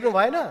फेसबुक हेर्नु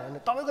भएन?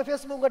 तपाईँको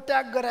फेसबुकमा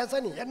ट्याग गरेछ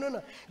नि, हेर्नु न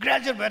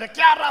ग्रेजुएट भएर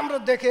क्या राम्रो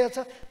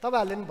देखिएछ।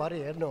 तपाईँहरूले पनि भरे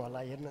हेर्नु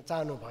होला, हेर्न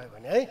चाहनुभयो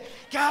भने है।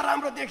 क्या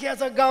राम्रो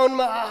देखिएछ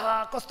गाउनमा,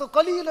 आहा कस्तो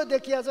कलिलो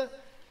देखिएछ,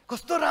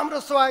 कस्तो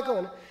राम्रो सुहाएको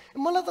भने।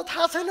 मलाई त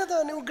थाहा छैन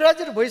त, अनि ऊ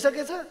ग्रेजुएट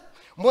भइसकेछ।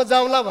 म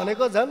जाउँला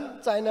भनेको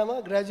झन्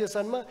चाइनामा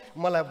ग्रेजुएसनमा,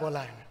 मलाई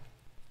बोलाएन।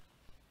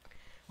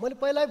 मैले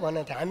पहिल्यै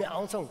भनेको थिएँ हामी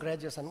आउँछौँ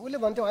ग्रेजुएसन। उसले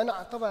भन्थ्यो होइन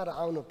तपाईँहरू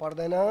आउनु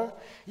पर्दैन,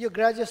 यो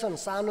ग्रेजुएसन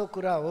सानो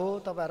कुरा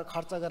हो, तपाईँहरू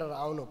खर्च गरेर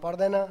आउनु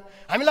पर्दैन।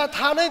 हामीलाई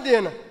थाहा नै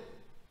दिएन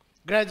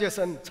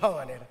ग्रेजुएसन छ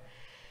भनेर।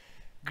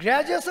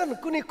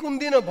 ग्रेजुएसन कुन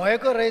दिन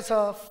भएको रहेछ?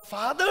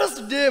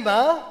 फादर्स डेमा,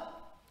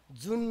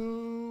 जुन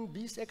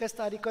 20-21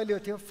 तारिक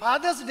कहिले थियो,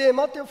 फादर्स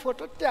डेमा त्यो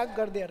फोटो ट्याग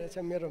गरिदिए रहेछ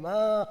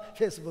मेरोमा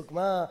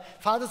फेसबुकमा,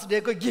 फादर्स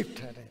डेको गिफ्ट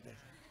अरे।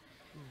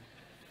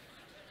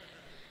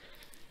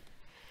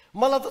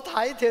 मलाई त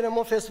थाहै थिएन,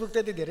 म फेसबुक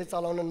त्यति धेरै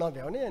चलाउन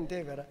नभ्याउने, अनि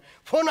त्यही भएर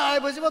फोन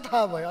आएपछि पो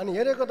थाहा भयो। अनि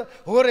हेरेको त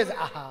हो रहेछ,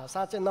 आहा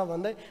साँच्चै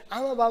नभन्दै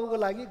आमा बाबुको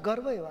लागि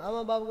गर्वै हो,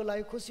 आमा बाबुको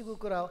लागि खुसीको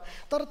कुरा हो।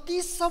 तर ती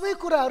सबै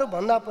कुराहरू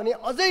भन्दा पनि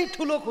अझै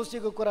ठुलो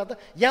खुसीको कुरा त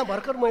यहाँ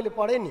भर्खर मैले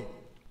पढेँ नि,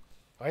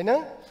 होइन?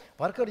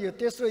 भर्खर यो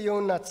तेस्रो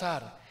यूहन्ना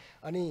 4।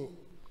 अनि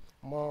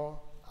म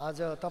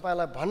आज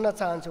तपाईँलाई भन्न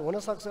चाहन्छु,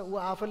 हुनसक्छ ऊ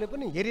आफूले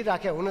पनि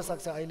हेरिराखे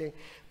हुनसक्छ अहिले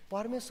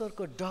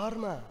परमेश्वरको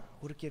डरमा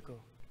हुर्केको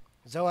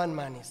जवान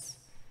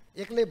मानिस,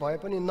 एक्लै भए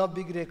पनि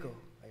नबिग्रेको।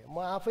 म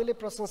आफैले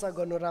प्रशंसा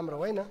गर्नु राम्रो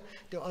होइन,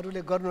 त्यो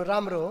अरूले गर्नु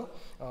राम्रो हो,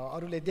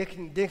 अरूले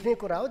देख्ने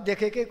कुरा हो,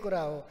 देखेकै कुरा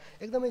हो।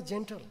 एकदमै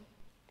जेन्टल।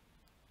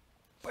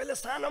 पहिले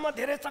सानोमा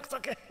धेरै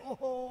चकचके,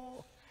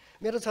 ओहो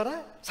मेरो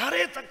छोरा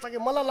साह्रै चकचके,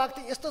 मलाई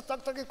लाग्थ्यो यस्तो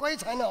चकचके कोही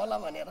छैन होला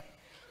भनेर,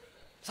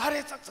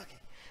 साह्रै चकचके।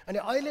 अनि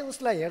अहिले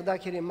उसलाई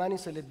हेर्दाखेरि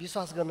मानिसहरूले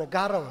विश्वास गर्न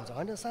गाह्रो हुन्छ,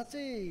 होइन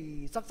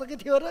साँच्चै चकचके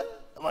थियो र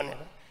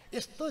भनेर।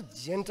 यस्तो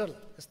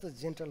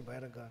जेन्टल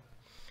भएर गयो।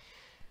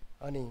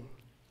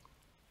 अनि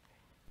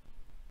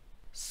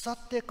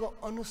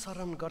सत्यको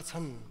अनुसरण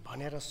गर्छन्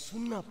भनेर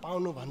सुन्न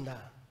पाउनुभन्दा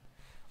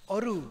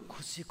अरू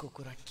खुसीको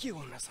कुरा के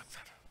हुन सक्छ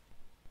र?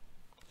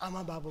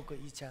 आमा बाबुको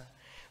इच्छा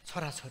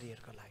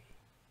छोराछोरीहरूको लागि,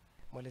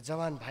 मैले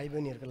जवान भाइ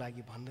बहिनीहरूको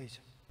लागि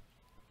भन्दैछु।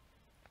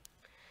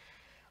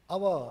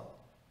 अब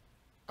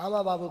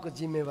आमा बाबुको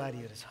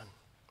जिम्मेवारीहरू छन्,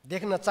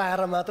 देख्न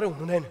चाहेर मात्र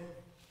हुँदैन।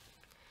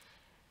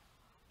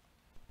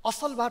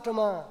 असल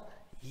बाटोमा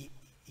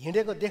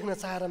हिँडेको देख्न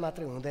चाहेर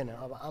मात्रै हुँदैन।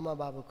 अब आमा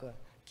बाबुको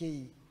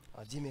केही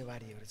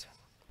जिम्मेवारीहरू छन्।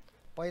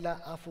 पहिला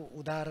आफू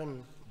उदाहरण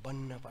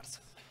बन्नुपर्छ।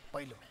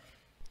 पहिलो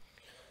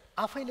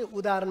आफैले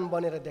उदाहरण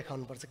बनेर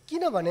देखाउनुपर्छ।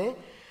 किनभने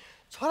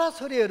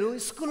छोराछोरीहरू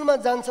स्कुलमा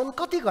जान्छन्,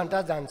 कति घन्टा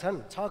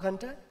जान्छन्? 6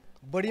 घन्टा,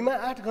 बढीमा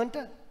 8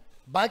 घन्टा,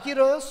 बाँकी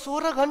रह्यो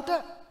 16 घन्टा।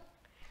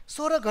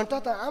 16 घन्टा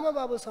त आमा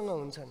बाबुसँग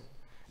हुन्छन्।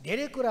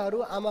 धेरै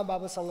कुराहरू आमा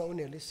बाबुसँग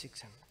उनीहरूले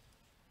सिक्छन्।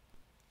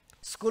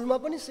 स्कुलमा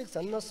पनि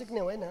सिक्छन्, नसिक्ने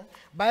होइन,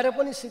 बाहिर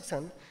पनि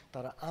सिक्छन्,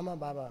 तर आमा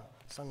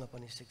बाबासँग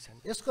पनि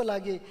सिक्छन्। यसको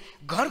लागि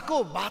घरको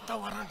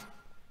वातावरण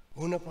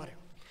हुनु पर्यो,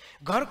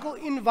 घरको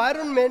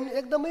इन्भाइरोन्मेन्ट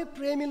एकदमै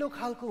प्रेमिलो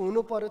खालको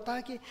हुनु पर्यो,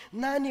 ताकि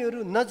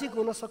नानीहरू नजिक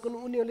हुन सकुन्,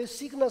 उनीहरूले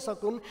सिक्न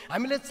सकुन्,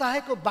 हामीले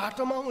चाहेको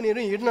बाटोमा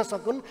उनीहरू हिँड्न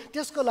सकुन्।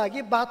 त्यसको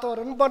लागि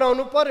वातावरण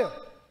बनाउनु पर्यो।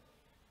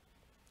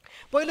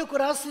 पहिलो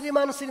कुरा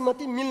श्रीमान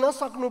श्रीमती मिल्न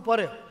सक्नु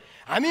पर्यो।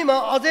 हामीमा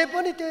अझै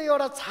पनि त्यो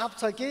एउटा छाप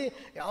छ कि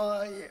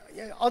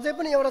अझै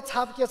पनि एउटा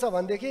छाप के छ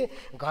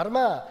भनेदेखि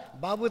घरमा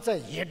बाबु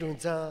चाहिँ हेड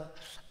हुन्छ,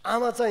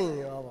 आमा चाहिँ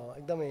अब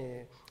एकदमै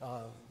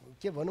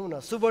के भनौँ न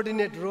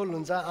सुबर्डिनेट रोल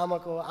हुन्छ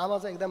आमाको। आमा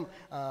चाहिँ एकदम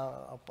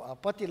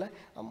पतिलाई,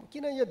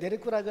 किन यो धेरै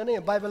कुरा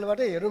गर्ने,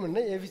 बाइबलबाटै हेरौँ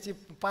भने एफिसी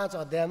 5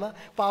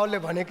 अध्यायमा पावलले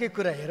भनेकै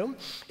कुरा हेरौँ।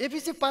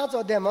 एफिसी 5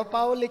 अध्यायमा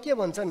पावलले के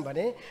भन्छन्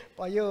भने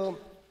यो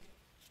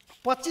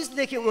 25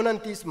 देखि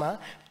 29 मा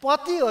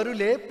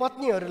पतिहरूले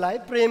पत्नीहरूलाई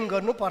प्रेम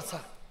गर्नुपर्छ।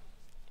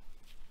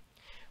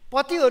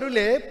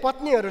 पतिहरूले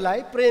पत्नीहरूलाई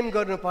प्रेम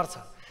गर्नुपर्छ,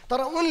 तर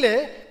उनले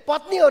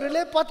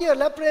पत्नीहरूले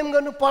पतिहरूलाई प्रेम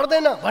गर्नु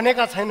पर्दैन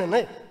भनेका छैनन्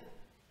है।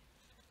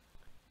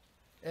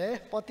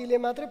 पतिले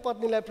मात्रै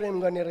पत्नीलाई प्रेम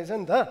गर्ने रहेछ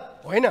नि त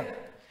होइन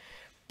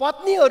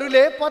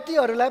पत्नीहरूले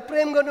पतिहरूलाई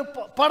प्रेम गर्नु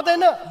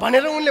पर्दैन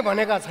भनेर उनले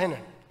भनेका छैन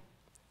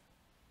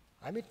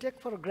हामी टेक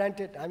फर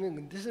ग्रान्टेड हामी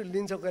त्यसरी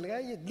लिन्छौँ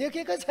कहिलेकाहीँ यो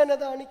लेखेकै छैन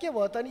त अनि के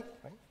भयो त नि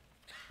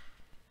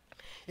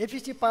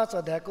एफिसी 5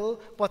 अध्यायको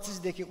 25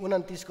 देखि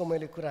 29 को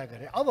मैले कुरा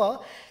गरेँ अब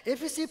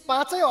एफिसी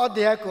 5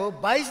 अध्यायको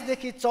 22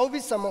 देखि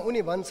 24 सम्म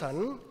उनी भन्छन्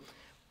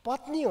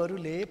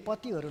पत्नीहरूले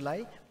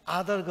पतिहरूलाई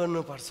आदर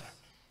गर्नुपर्छ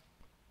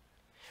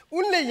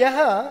उनले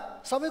यहाँ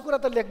सबै कुरा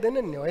त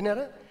लेख्दैनन् नि होइन र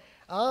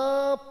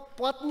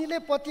पत्नीले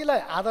पतिलाई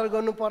आदर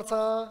गर्नुपर्छ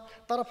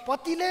तर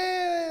पतिले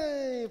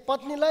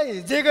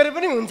पत्नीलाई जे गरे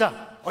पनि हुन्छ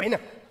होइन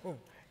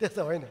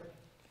त्यस्तो होइन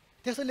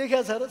त्यस्तो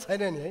लेखेको छ र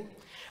छैन नि है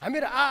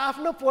हामीहरू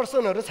आफ्नो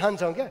पोर्सनहरू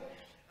छान्छौँ क्या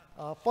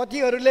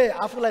पतिहरूले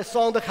आफूलाई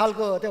सुहाउँदो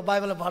खालको त्यो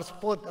बाइबल भर्स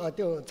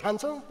त्यो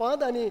छान्छौँ पद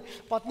अनि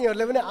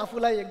पत्नीहरूले पनि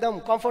आफूलाई एकदम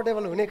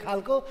कम्फर्टेबल हुने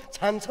खालको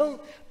छान्छौँ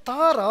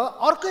तर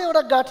अर्को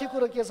एउटा गाँठी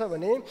कुरो के छ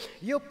भने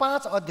यो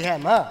 5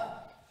 अध्यायमा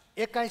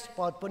 21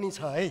 पद पनि छ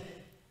है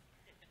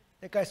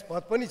 21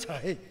 पद पनि छ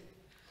है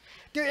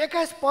त्यो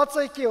 21 पद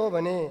चाहिँ के हो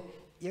भने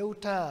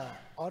एउटा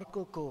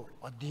अर्कोको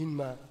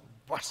अधीनमा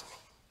बस्ने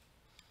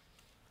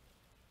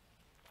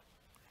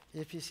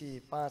एफिसी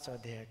 5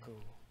 अध्यायको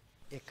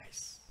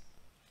 21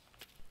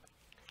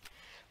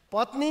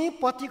 पत्नी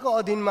पतिको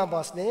अधीनमा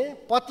बस्ने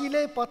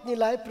पतिले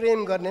पत्नीलाई प्रेम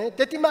गर्ने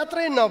त्यति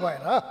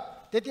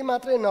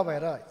मात्रै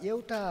नभएर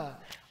एउटा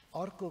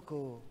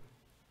अर्कोको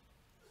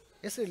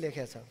यसरी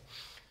लेखेको छ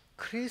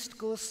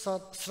ख्रीष्टको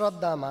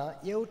श्रद्धामा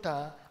एउटा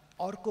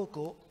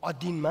अर्कोको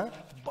अधीनमा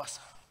बस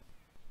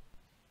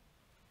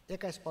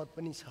 21 पद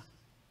पनि छ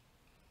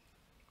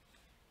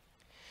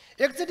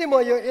एकचोटि म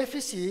यो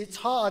एफिसी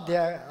 6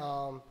 अध्याय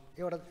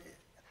एउटा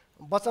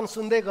वचन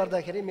सुन्दै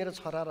गर्दाखेरि मेरो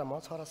छोरा र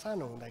म छोरा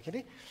सानो हुँदाखेरि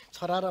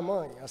छोरा र म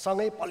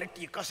सँगै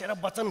पलेटी कसेर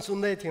वचन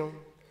सुन्दै थियौँ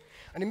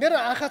अनि मेरो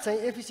आँखा चाहिँ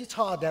एफिसी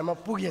 6 अध्यायमा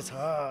पुगेछ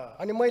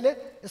अनि मैले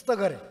यस्तो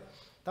गरेँ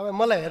तपाईँ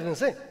मलाई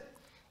हेर्नुहोस् है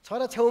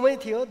छोरा छेउमै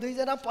थियो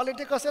दुईजना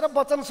पलेटी कसेर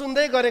वचन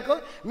सुन्दै गरेको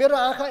मेरो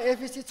आँखा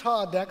एफिसी 6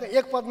 अध्यायको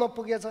 1 पदमा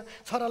पुगेछ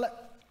छोरालाई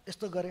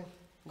यस्तो गर्यो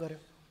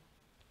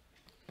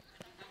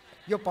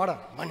यो पढ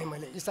भने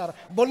मैले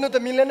इसारा बोल्नु त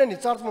मिलेन नि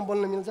चर्चमा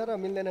बोल्नु मिल्छ र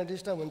मिल्दैन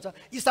डिस्टर्ब हुन्छ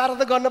इसारा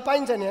त गर्न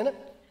पाइन्छ नि होइन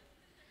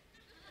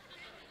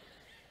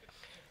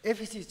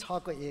एफिसी 6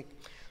 को 1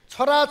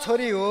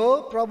 छोराछोरी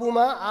हो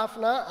प्रभुमा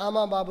आफ्ना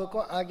आमा बाबुको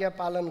आज्ञा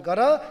पालन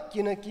गर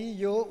किनकि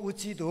यो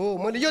उचित हो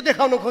मैले यो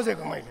देखाउन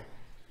खोजेको मैले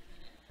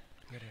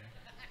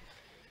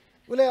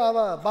उसले अब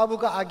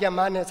बाबुको आज्ञा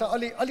मानेछ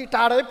अलि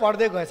टाढै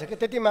पढ्दै गएछ कि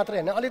त्यति मात्रै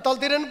होइन अलि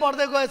तलतिर पनि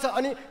पढ्दै गएछ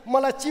अनि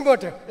मलाई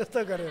चिमोट्यो यस्तो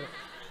गरेर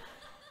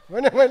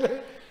होइन मैले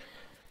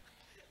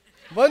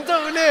भन्छ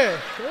उसले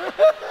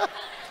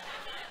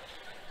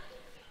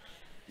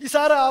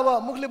इसारा अब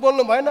मुखले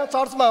बोल्नु भएन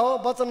चर्चमा हो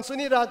वचन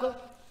सुनिरहेको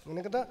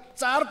भनेको त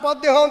 4 पद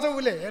देखाउँछ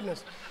उसले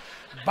हेर्नुहोस्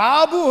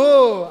बाबु हो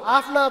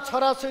आफ्ना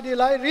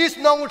छोराछोरीलाई रिस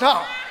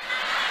नउठाऊ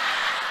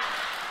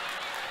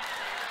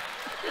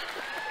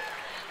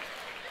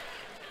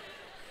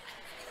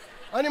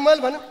अनि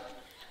मैले भने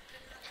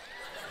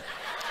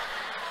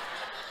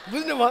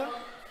बुझ्नुभयो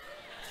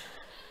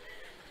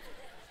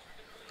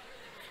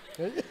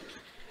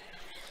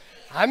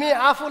हामी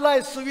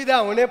आफूलाई सुविधा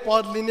हुने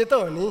पद लिने त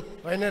हो नि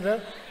होइन र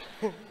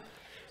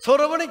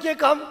छोरो पनि के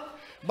काम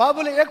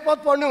बाबुले 1 पद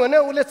पढ्नु भने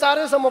उसले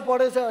 4 सम्म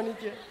पढेछ अनि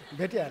के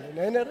भेटिहाल्यो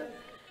होइन र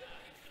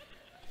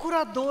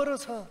कुरा दोहोरो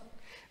छ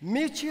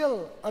म्युचुअल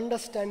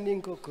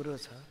अन्डरस्ट्यान्डिङको कुरो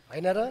छ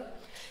होइन र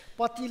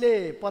पतिले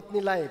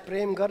पत्नीलाई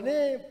प्रेम गर्ने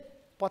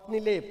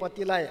पत्नीले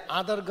पतिलाई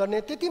आदर गर्ने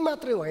त्यति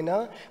मात्रै होइन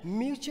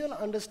म्युचुअल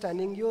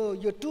अन्डरस्ट्यान्डिङ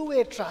यो टु वे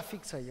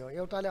ट्राफिक छ यो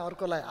एउटाले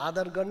अर्कोलाई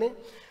आदर गर्ने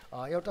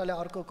एउटाले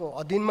अर्कोको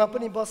अधीनमा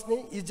पनि बस्ने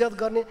इज्जत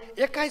गर्ने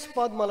 21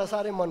 पद मलाई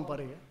साह्रै मन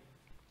पर्यो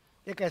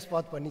 21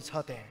 पद पनि छ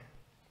त्यहाँ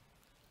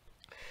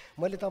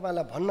मैले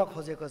तपाईँलाई भन्न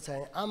खोजेको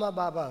चाहिँ आमा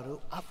बाबाहरू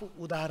आफू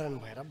उदाहरण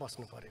भएर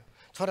बस्नु पर्यो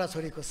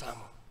छोराछोरीको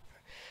सामु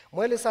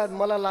मैले सायद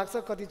मलाई लाग्छ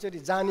कतिचोटि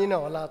जानिनँ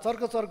होला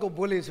चर्को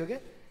बोलेछु के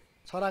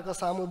छोराको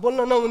सामु बोल्न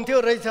नहुन्थ्यो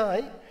रहेछ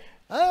है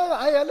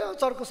आइहाल्यो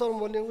चर्को सामु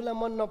बोल्ने उसलाई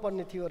मन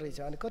नपर्ने थियो रहेछ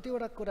अनि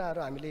कतिवटा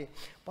कुराहरू हामीले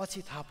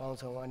पछि थाहा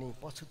पाउँछौँ अनि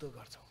पछुतो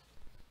गर्छौँ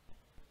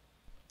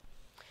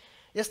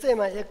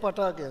यस्तैमा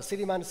एकपटक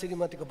श्रीमान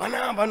श्रीमतीको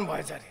भनाभन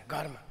भएछ अरे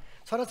घरमा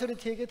छोराछोरी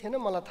थिए कि थिएन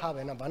मलाई थाहा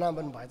भएन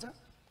भनाभन भएछ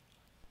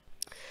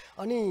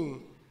अनि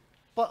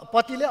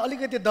पतिले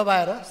अलिकति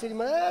दबाएर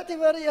श्रीमान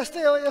तिमीहरू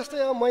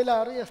यस्तै हो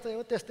महिलाहरू यस्तै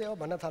हो त्यस्तै हो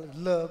भन्न थाल्यो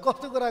ल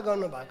कस्तो कुरा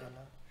गर्नु भएको ल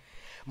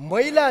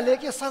महिलाले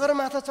के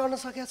सगरमाथा चढ्न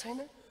सकेको छैन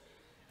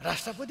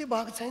राष्ट्रपति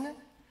भएको छैन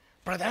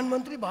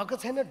प्रधानमन्त्री भएको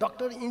छैन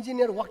डाक्टर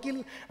इन्जिनियर वकिल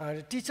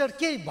टिचर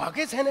केही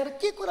भएकै छैन र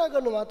के कुरा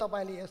गर्नुभयो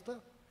तपाईँले यस्तो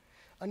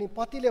अनि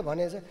पतिले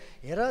भनेछ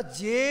हेर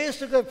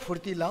जेसुकै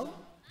फुर्ती लाऊ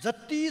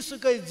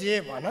जतिसुकै जे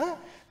भन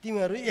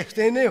तिमीहरू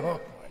यस्तै नै हो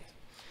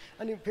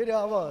अनि फेरि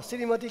अब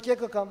श्रीमती के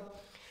को काम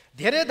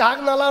धेरै धाक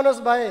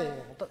नलाउनुहोस् भाइ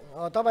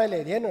तपाईँले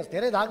हेर्नुहोस्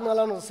धेरै धाक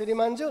नलाउनुहोस्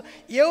श्रीमानज्यू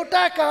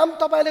एउटा काम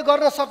तपाईँले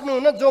गर्न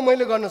सक्नुहुन्न जो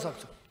मैले गर्न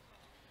सक्छु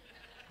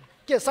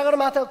के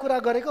सगरमाथा कुरा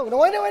गरेको होइन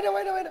होइन होइन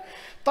होइन होइन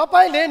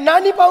तपाईँले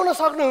नानी पाउन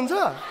सक्नुहुन्छ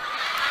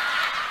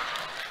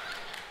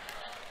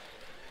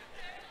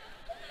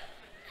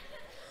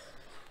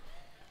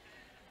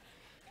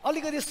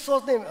अलिकति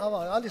सोच्ने अब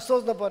अलिक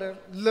सोच्नु पर्यो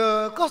ल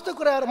कस्तो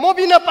कुराहरू म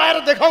बिना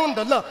पाएर देखाउँ नि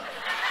त ल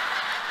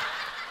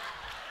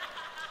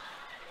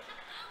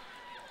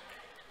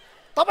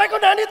तपाईको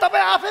नानी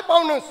तपाईँ आफै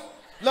पाउनुहोस्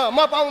ल म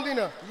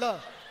पाउँदिनँ ल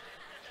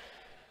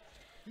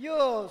यो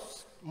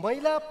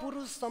महिला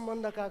पुरुष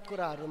सम्बन्धका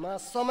कुराहरूमा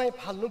समय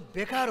फाल्नु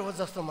बेकार हो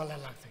जस्तो मलाई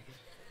लाग्छ कि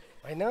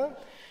होइन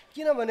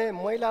किनभने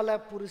महिलालाई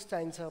पुरुष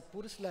चाहिन्छ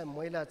पुरुषलाई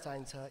महिला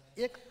चाहिन्छ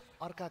एक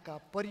अर्काका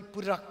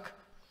परिपूरक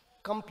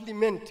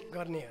कम्प्लिमेन्ट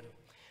गर्नेहरू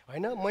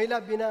होइन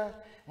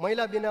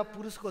महिला बिना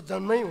पुरुषको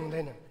जन्मै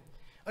हुँदैन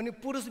अनि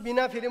पुरुष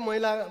बिना फेरि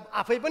महिला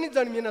आफै पनि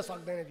जन्मिन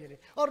सक्दैन फेरि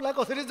अरूलाई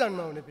कसरी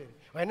जन्माउने फेरि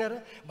होइन र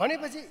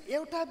भनेपछि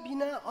एउटा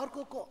बिना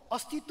अर्कोको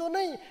अस्तित्व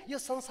नै यो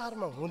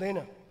संसारमा हुँदैन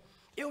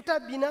एउटा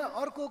बिना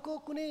अर्कोको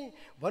कुनै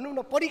भनौँ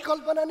न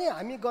परिकल्पना नै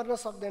हामी गर्न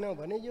सक्दैनौँ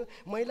भने यो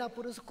महिला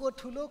पुरुष को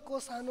ठुलो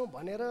को सानो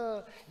भनेर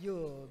यो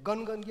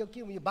गनगन यो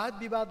के वाद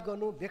विवाद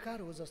गर्नु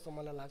बेकार हो जस्तो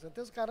मलाई लाग्छ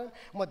त्यसकारण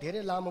म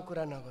धेरै लामो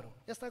कुरा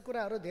नगरौँ यस्ता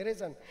कुराहरू धेरै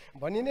छन्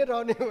भनि नै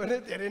रहने हो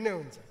भने धेरै नै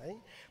हुन्छ है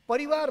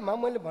परिवारमा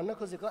मैले भन्न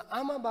खोजेको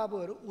आमा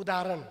बाबुहरू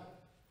उदाहरण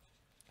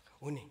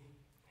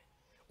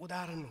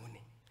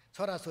हुने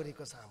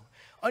छोराछोरीको सामु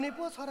अनि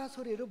पो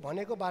छोराछोरीहरू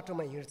भनेको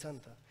बाटोमा हिँड्छन्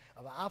त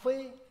अब आफै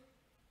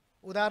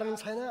उदाहरण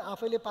छैन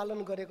आफैले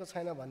पालन गरेको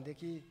छैन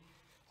भनेदेखि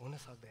हुन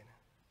सक्दैन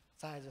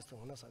चाहे जस्तो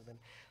हुन सक्दैन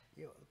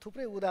यो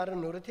थुप्रै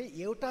उदाहरणहरू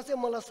थिए एउटा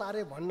चाहिँ मलाई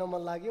साह्रै भन्न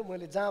मन लाग्यो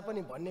मैले जहाँ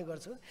पनि भन्ने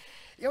गर्छु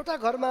एउटा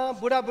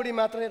घरमा बुढाबुढी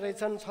मात्रै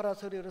रहेछन्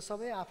छोराछोरीहरू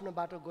सबै आफ्नो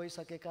बाटो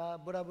गइसकेका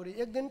बुढाबुढी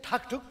एक दिन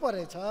ठाकठुक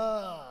परेछ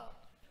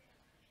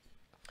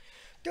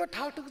त्यो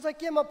ठाकठुक चाहिँ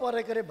केमा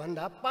परेको रे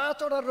भन्दा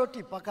 5 वटा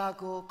रोटी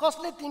पकाएको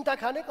कसले 3टा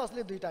खाने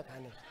कसले 2टा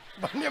खाने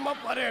भन्नेमा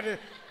पर्यो अरे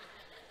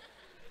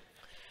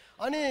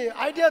अनि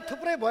आइडिया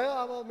थुप्रै भयो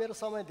अब मेरो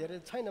समय धेरै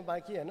छैन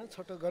बाँकी होइन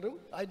छोटो गरौँ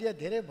आइडिया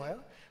धेरै भयो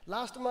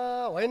लास्टमा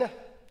होइन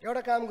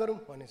एउटा काम गरौँ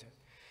भनेछ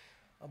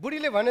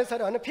बुढीले भनेछ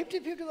अरे होइन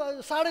 50-50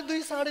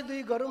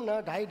 2.5 गरौँ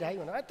न 2.5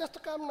 भने त्यस्तो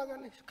काम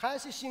नगर्ने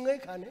खाएपछि सिँगै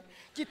खाने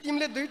कि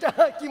तिमीले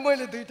 2टा कि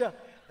मैले 2टा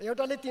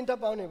एउटाले 3टा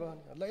पाउने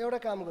भयो ल एउटा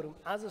काम गरौँ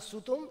आज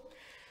सुतौँ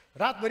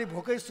रातभरि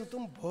भोकै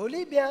सुतौँ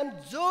भोलि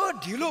बिहान जो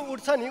ढिलो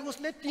उठ्छ नि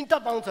उसले 3टा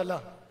पाउँछ ल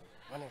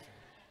भनेछ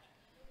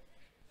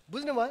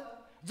बुझ्नुभयो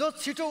जो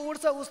छिटो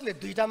उठ्छ उसले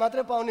 2टा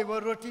मात्रै पाउने भयो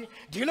रोटी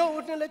ढिलो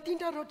उठ्नेले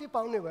 3टा रोटी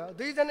पाउने भयो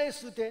दुईजनै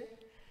सुते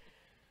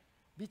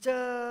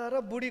बिचरा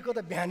बुढीको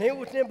त बिहानै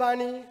उठ्ने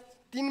बानी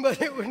 3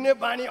 बजे उठ्ने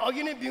बानी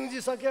अघि नै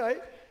बिउजिसक्यो है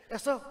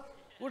यसो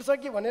उठ्छ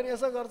कि भनेर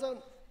यसो गर्छ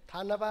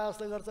थाहा नपाए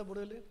जस्तो गर्छ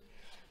बुढोले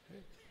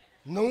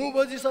 9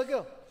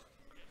 बजिसक्यो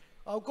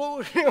अब को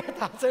उठ्ने हो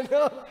थाहा छैन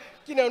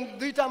किनभने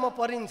 2टामा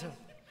परिन्छ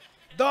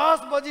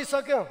 10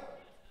 बजिसक्यो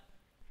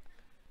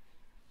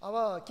अब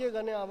के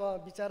गर्ने अब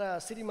बिचरा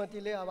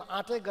श्रीमतीले अब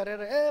आँटै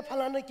गरेर ए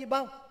फलाना कि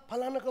बाउ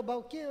फलानाको बाउ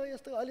के हो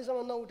यस्तो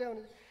अहिलेसम्म नउठ्यो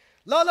भने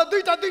ल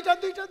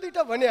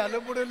 2टा भनिहाल्यो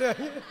बुढोले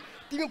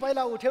तिमी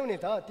पहिला उठ्यौ नि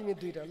त तिमी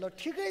 2टा ल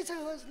ठिकै छ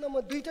होस् ल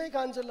म 2टै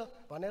खान्छु ल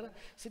भनेर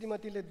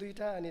श्रीमतीले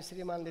 2टा अनि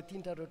श्रीमानले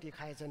 3टा रोटी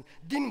खाएछन्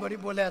दिनभरि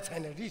बोलेको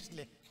छैन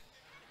रिसले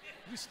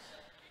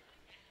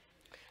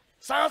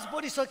साँझ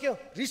परिसक्यो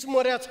रिस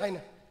मर्या छैन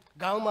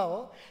गाउँमा हो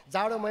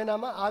जाडो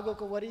महिनामा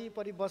आगोको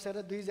वरिपरि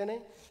बसेर दुईजनै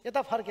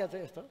यता फर्किया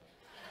छ यस्तो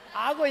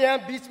आगो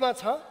यहाँ बिचमा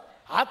छ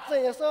हात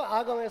चाहिँ यसो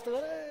आगोमा यस्तो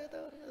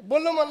गरेर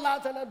बोल्नु मन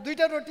लागेको छैन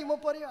 2टा रोटी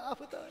म पर्यो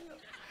आफू त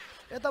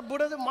यता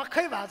बुढो चाहिँ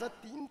मक्खै भएको छ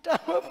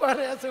 3टामा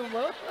परेको छु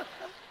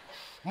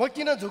म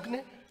किन झुक्ने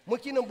म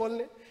किन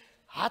बोल्ने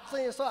हात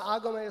चाहिँ यसो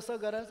आगोमा यसो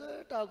गरेर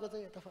चाहिँ टाउको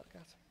चाहिँ यता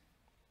फर्काएको छ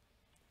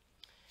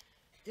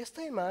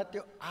यस्तैमा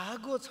त्यो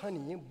आगो छ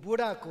नि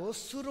बुढाको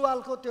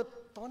सुरुवालको त्यो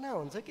तना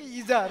हुन्छ कि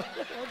इजार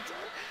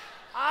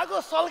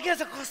आगो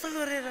सल्केछ कस्तो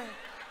गरेर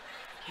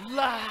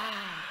ला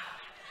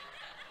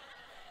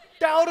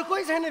त्यहाँ अरू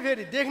कोही छैन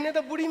फेरि देख्ने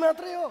त बुढी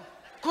मात्रै हो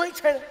कोही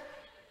छैन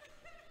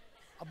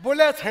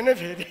बोल्या छैन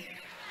फेरि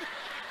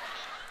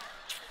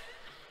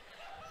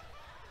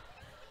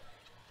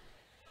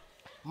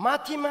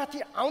माथि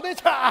आउँदैछ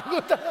आगो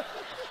त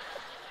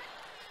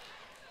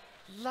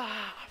ला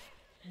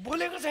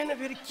बोलेको छैन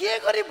फेरि के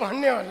गरी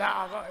भन्ने होला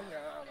अब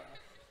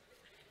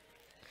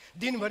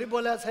दिनभरि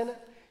बोलेको छैन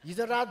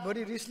हिजो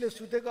रातभरि रिसले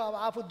सुतेको अब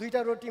आफू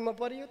 2टा रोटीमा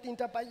परियो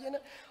 3टा पाइएन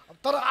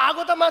तर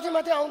आगो त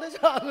माथि आउँदैछ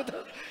आगो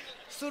त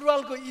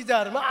सुरुवालको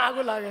इजारमा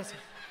आगो लागेछ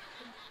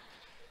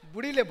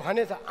बुढीले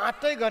भनेछ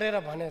आँटै गरेर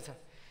भनेछ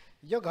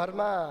यो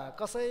घरमा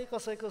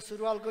कसैको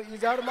सुरुवालको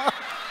इजारमा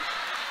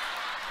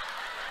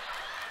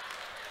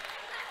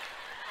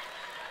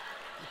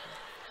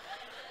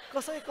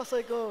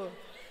कसैको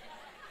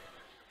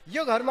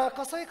यो घरमा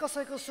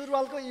कसैको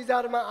सुरुवालको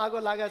इजारमा आगो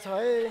लागेछ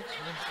है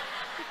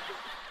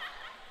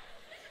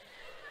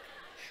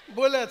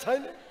बोले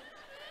छैन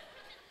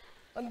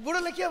अनि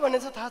बुढोले के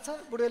भनेछ थाहा छ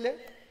बुढोले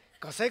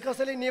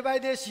कसैले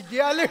निभाइदिए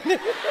सिद्धिहाल्यो नि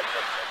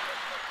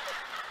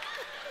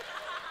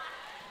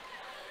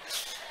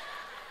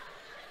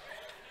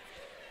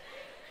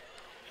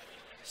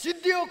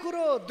सिद्धियो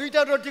कुरो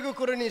 2टा रोटीको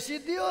कुरो नि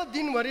सिद्धियो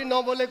दिनभरि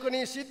नबोलेको नि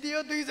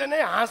सिद्धियो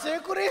दुईजनै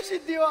हाँसेको कुरै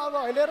सिद्धियो अब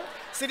होइन र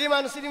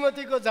श्रीमान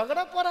श्रीमतीको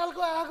झगडा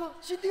परालको आगो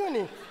सिद्धियो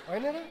नि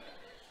होइन र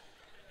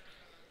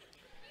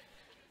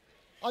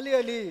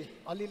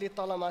अलिअलि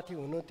तलमाथि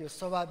हुनु त्यो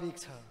स्वाभाविक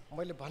छ।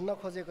 मैले भन्न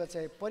खोजेको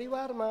चाहिँ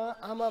परिवारमा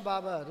आमा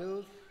बाबाहरू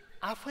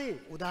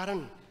आफै उदाहरण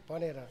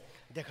बनेर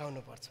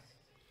देखाउनुपर्छ।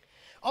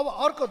 अब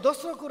अर्को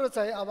दोस्रो कुरो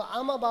चाहिँ अब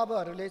आमा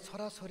बाबाहरूले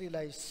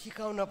छोराछोरीलाई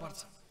सिकाउन पर्छ।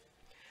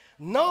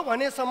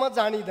 नभनेसम्म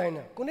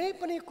जानिँदैन, कुनै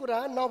पनि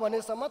कुरा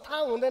नभनेसम्म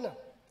थाहा हुँदैन।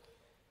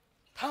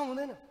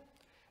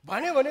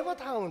 भन्यो भने पो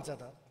थाहा हुन्छ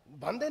त,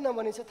 भन्दै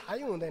नभने चाहिँ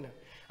थाहै हुँदैन।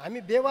 हामी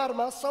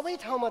व्यवहारमा सबै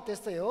ठाउँमा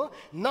त्यस्तै हो,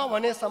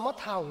 नभनेसम्म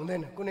थाहा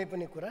हुँदैन कुनै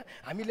पनि कुरा।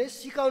 हामीले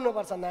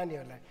सिकाउनुपर्छ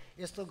नानीहरूलाई,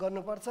 यस्तो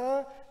गर्नुपर्छ,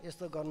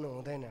 यस्तो गर्नु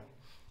हुँदैन।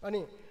 अनि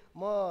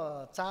म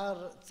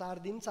चार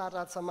दिन 4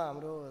 रातसम्म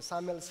हाम्रो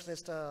सामेल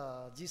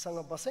श्रेष्ठजीसँग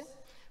बसेँ।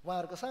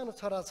 उहाँहरूको सानो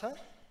छोरा छ।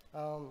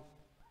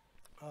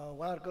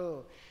 उहाँहरूको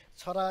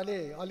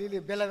छोराले अलिअलि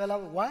बेला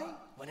बेलामा वाइ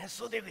भनेर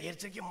सोधेको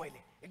हेर्छु कि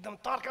मैले, एकदम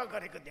तर्क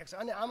गरेको देख्छु।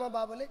 अनि आमा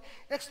बाबाले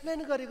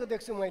एक्सप्लेन गरेको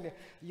देख्छु मैले,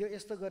 यो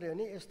यस्तो गऱ्यो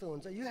भने यस्तो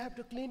हुन्छ, you have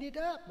to clean it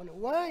up भने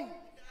why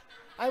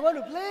I want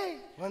to play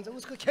भन्छ।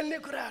 उसको खेल्ने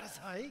कुराहरू छ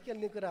है,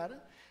 खेल्ने कुराहरू।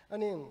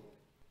 अनि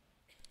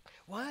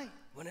वाइ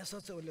भनेर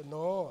सोध्छ उसले,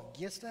 no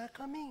guest are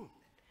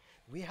coming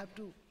we have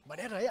to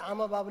भनेर है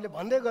आमा बाबुले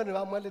भन्दै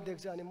गर्नुभयो। मैले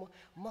देख्छु अनि म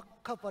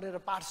मक्ख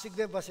परेर पाठ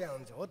सिक्दै बसेको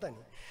हुन्छ। हो त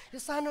नि, यो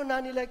सानो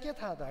नानीलाई के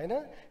थाहा त होइन।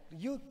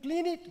 यो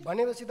क्लिन इट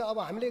भनेपछि त अब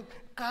हामीले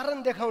कारण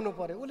देखाउनु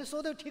पर्यो। उसले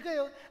सोध्यो ठिकै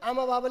हो,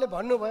 आमा बाबाले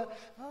भन्नुभयो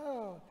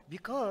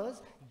बिकज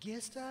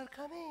गेस्ट आर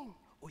कमिङ।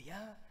 ओ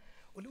या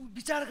उसले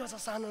विचार गर्छ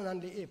सानो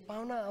नानीले, ए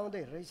पाहुना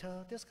आउँदै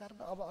रहेछ, त्यस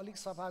कारण अब अलिक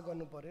सफा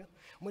गर्नु पर्यो,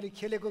 मैले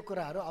खेलेको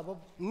कुराहरू अब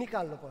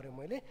निकाल्नु पर्यो,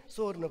 मैले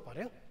सोर्नु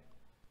पर्यो।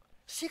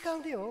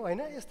 सिकाउँदै हो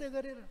होइन, यस्तै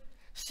गरेर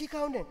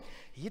सिकाउने।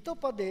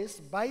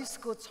 हितोपदेश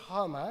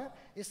 22:6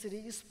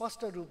 यसरी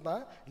स्पष्ट रूपमा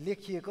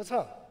लेखिएको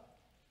छ।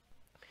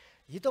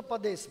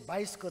 हितोपदेश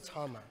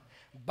 22:6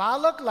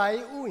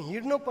 बालकलाई ऊ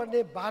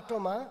हिँड्नुपर्ने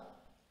बाटोमा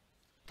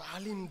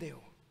तालिम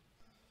देऊ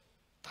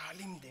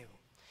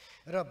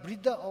र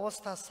वृद्ध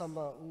अवस्थासम्म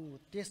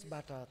ऊ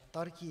त्यसबाट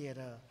तर्किएर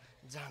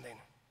जाँदैन।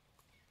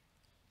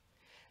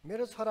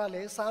 मेरो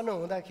छोराले सानो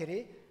हुँदाखेरि,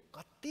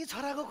 कति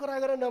छोराको कुरा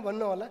गरेर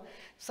नभन्नु होला,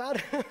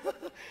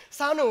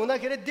 सानो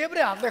हुँदाखेरि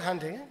देब्रे हातले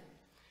खान्थ्यो क्या,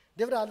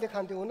 देब्रे हातले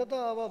खान्थ्यो। हुन त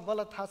अब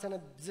मलाई थाहा छैन,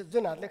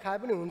 जुन हातले खाए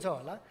पनि हुन्छ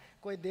होला,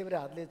 कोही देब्रे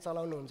हातले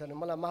चलाउनु हुन्छ भने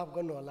मलाई माफ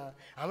गर्नु होला।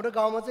 हाम्रो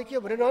गाउँमा चाहिँ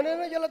के भन्यो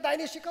भने यसलाई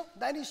दाहिने सिकाऊ,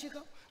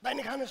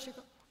 दाहिने खान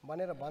सिकाऊ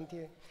भनेर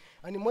भन्थे।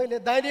 अनि मैले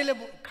दाहिनेले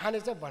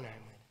खाने चाहिँ बनाएँ,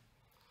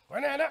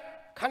 मैले होइन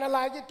खाना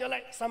लाग्यो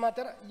त्यसलाई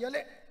समातेर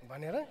यसले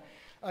भनेर,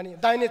 अनि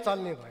दाहिने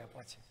चल्ने भयो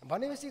पछि।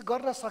 भनेपछि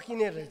गर्न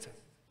सकिने रहेछ।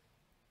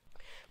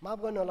 माफ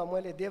गर्नु होला,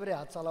 मैले देब्रे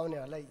हात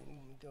चलाउनेहरूलाई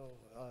त्यो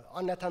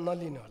अन्यथा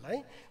नलिनु होला है,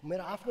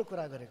 मेरो आफ्नो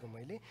कुरा गरेको।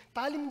 मैले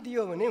तालिम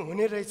दियो भने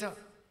हुने रहेछ,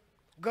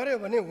 गऱ्यो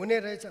भने हुने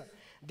रहेछ।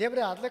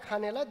 देब्रे हातले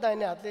खानेलाई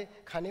दाहिने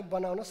हातले खाने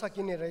बनाउन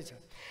सकिने रहेछ।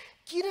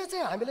 किन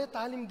चाहिँ हामीले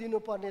तालिम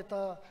दिनुपर्ने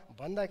त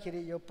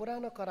भन्दाखेरि, यो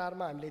पुरानो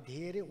करारमा हामीले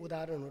धेरै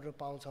उदाहरणहरू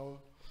पाउँछौँ।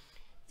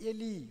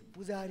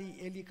 पुजारी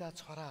एलीका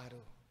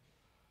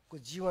छोराहरूको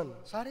जीवन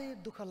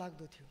साह्रै दुःख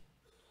लाग्दो थियो,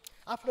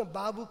 आफ्नो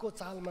बाबुको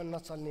चालमा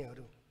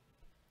नचल्नेहरू।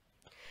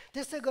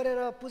 त्यस्तै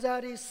गरेर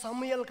पुजारी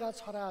शमूएलका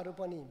छोराहरू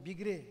पनि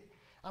बिग्रे,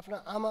 आफ्ना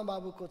आमा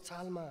बाबुको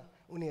चालमा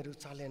उनीहरू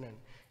चलेनन्।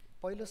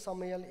 पहिलो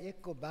शमूएल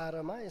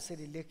 1:12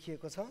 यसरी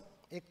लेखिएको छ।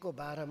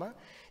 1:12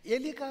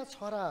 एलीका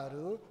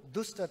छोराहरू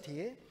दुष्ट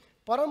थिए,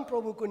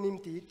 परमप्रभुको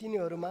निम्ति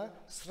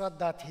तिनीहरूमा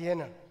श्रद्धा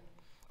थिएन।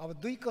 अब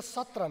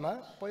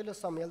 2:17 पहिलो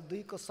शमूएल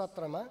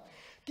 2:17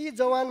 ती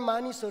जवान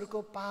मानिसहरूको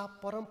पाप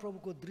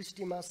परमप्रभुको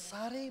दृष्टिमा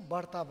साह्रै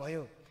बढ्ता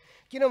भयो,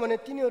 किनभने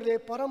तिनीहरूले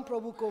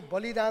परमप्रभुको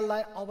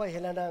बलिदानलाई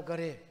अवहेलना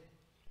गरे।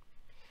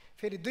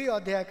 फेरि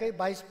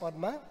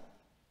 2:22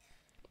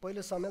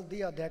 पहिलो शमूएल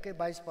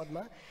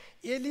 2:22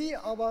 एली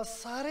अब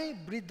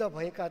साह्रै वृद्ध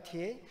भएका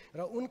थिए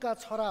र उनका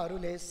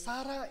छोराहरूले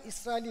सारा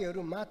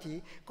इस्राएलीहरूमाथि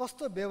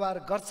कस्तो व्यवहार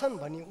गर्छन्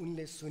भनी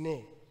उनले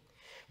सुने।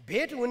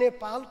 भेट हुने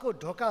पालको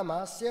ढोकामा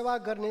सेवा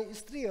गर्ने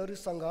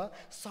स्त्रीहरूसँग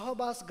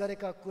सहवास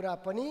गरेका कुरा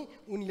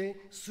पनि उनले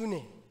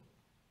सुने।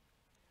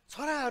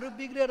 छोराहरू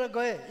बिग्रेर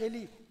गए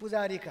एली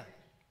पुजारीका,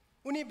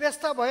 उनी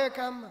व्यस्त भए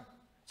काममा,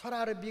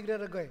 छोराहरू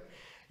बिग्रेर गए।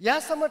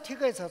 यहाँसम्म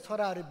ठिकै छ,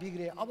 छोराहरू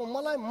बिग्रे। अब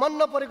मलाई मन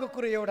नपरेको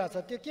कुरो एउटा छ,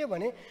 त्यो के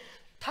भने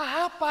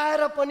थाहा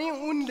पाएर पनि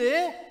उनले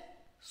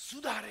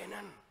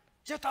सुधारेनन्,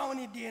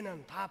 चेतावनी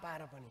दिएनन्। थाहा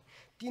पाएर पनि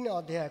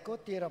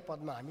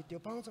 3:13 हामी त्यो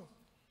पाउँछौँ।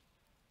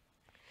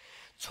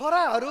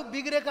 छोराहरू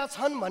बिग्रेका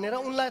छन् भनेर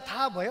उनलाई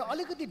थाहा भयो,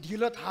 अलिकति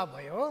ढिलो थाहा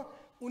भयो,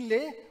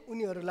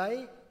 उनीहरूलाई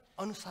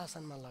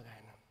अनुशासनमा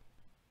लगाएनन्।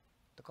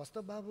 त कस्तो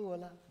बाबु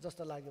होला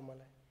जस्तो लाग्यो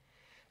मलाई।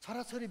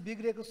 छोराछोरी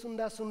बिग्रेको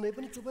सुन्दै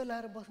पनि चुपै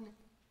लाएर बस्ने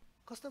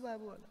कस्तो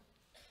बाबु होला।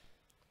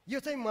 यो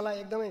चाहिँ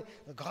मलाई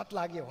एकदमै घात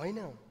लाग्यो। होइन,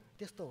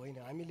 त्यस्तो होइन।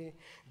 हामीले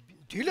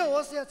ढिलो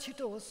होस् या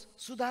छिटो होस्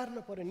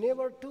सुधार्नु पर्यो।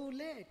 Never to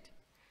late,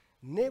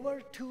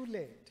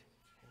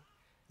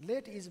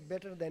 late is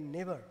better than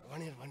never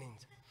भनेर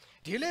भनिन्छ।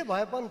 ढिलै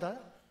भए पनि त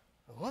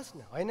होस्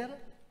न, होइन र?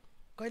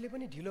 कहिले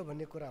पनि ढिलो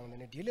भन्ने कुरा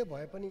हुँदैन। ढिलो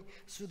भए पनि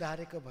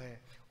सुधारेको भए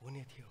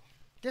हुने थियो।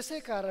 त्यसै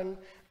कारण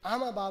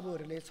आमा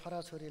बाबुहरूले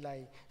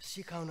छोराछोरीलाई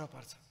सिकाउन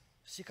पर्छ।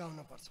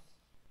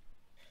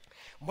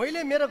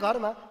 मैले मेरो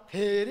घरमा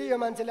फेरि यो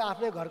मान्छेले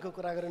आफ्नै घरको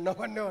कुरा गरेर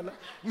नभन्ने होला,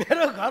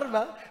 मेरो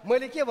घरमा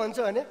मैले के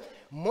भन्छु भने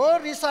म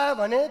रिसायो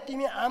भने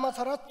तिमी आमा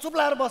छोरा चुप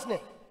लाएर बस्ने,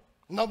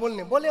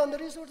 नबोल्ने, बोले अन्त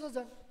रिस उठ्छ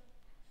झन्।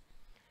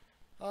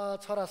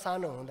 छोरा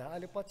सानो हुँदा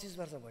अहिले 25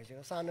 वर्ष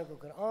भइसक्यो, सानोको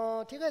कुरा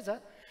ठिकै छ,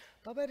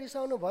 तपाईँ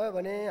रिसाउनु भयो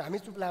भने हामी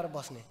चुप लाएर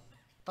बस्ने,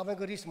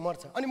 तपाईँको रिस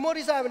मर्छ। अनि म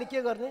रिसायो भने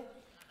के गर्ने?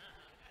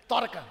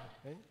 तर्का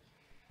है।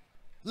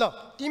 ल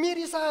तिमी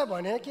रिसायो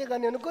भने के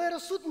गर्ने भने गएर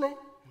सुत्ने,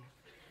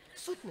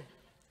 सुत्ने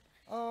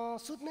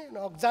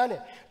जाने,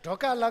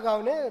 ढोका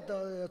लगाउने,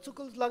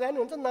 चुकुल लगाइने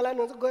हुन्छ,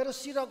 नलाइने हुन्छ, गएर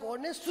सिरक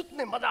ओढ्ने,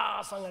 सुत्ने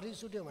मजासँग।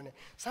 रिस उठ्यो भने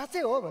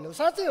साँच्चै हो भने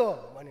साँच्चै हो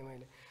भने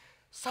मैले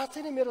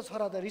साँच्चै नै मेरो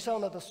छोरा त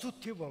रिसाउँदा त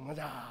सुत्थ्यो भयो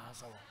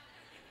मजासँग।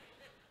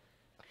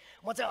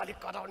 म चाहिँ अलिक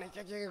कराउने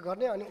के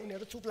गर्ने, अनि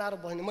उनीहरू चुप लाएर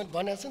बस्ने, मैले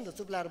भनेको छु नि त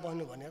चुप लाएर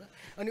बस्नु भनेर।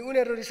 अनि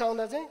उनीहरू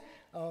रिसाउँदा चाहिँ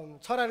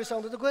छोरा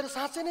रिसाउँदा चाहिँ गएर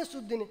साँच्चै नै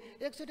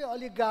सुत्दिने। एकचोटि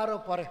अलिक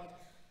गाह्रो पऱ्यो।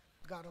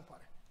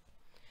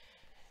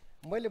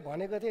 मैले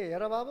भनेको थिएँ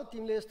हेर बाबु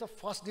तिमीले यस्तो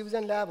फर्स्ट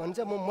डिभिजन ल्यायो भने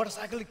चाहिँ म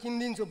मोटरसाइकल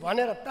किनिदिन्छु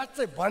भनेर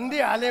प्याच्चै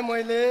भनिदिइहालेँ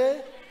मैले।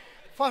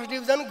 फर्स्ट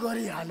डिभिजन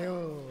गरिहाल्यो,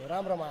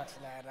 राम्रो मार्क्स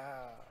ल्याएर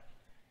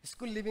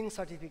स्कुल लिभिङ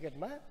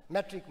सर्टिफिकेटमा,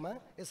 म्याट्रिकमा,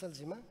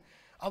 एसएलसीमा।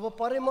 अब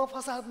परे म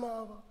फसादमा,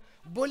 अब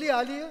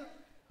बोलिहालियो।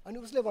 अनि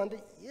उसले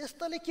भन्थे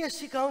यस्तोले के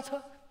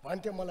सिकाउँछ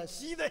भन्थ्यो मलाई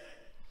सिधै,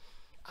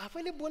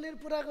 आफैले बोलेर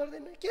पुरा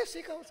गर्दैन के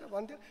सिकाउँछ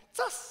भन्थ्यो।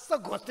 चस्स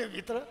घोच्थ्यो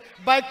भित्र,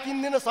 बाइक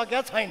किनिदिन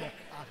सकेको छैन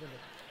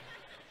आफूले।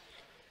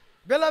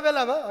 बेला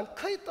बेलामा अनि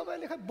खै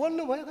तपाईँले खै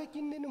बोल्नु भयो, खै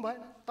किनिदिनु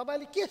भएन,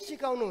 तपाईँले के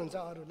सिकाउनुहुन्छ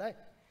अरूलाई,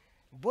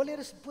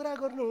 बोलेर पुरा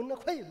गर्नुहुन्न,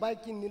 खै बाइक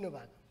किनिदिनु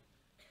भएको।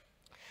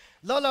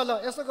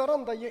 ल यसो गर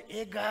नि त, यो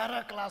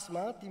 11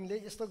 क्लासमा तिमीले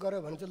यस्तो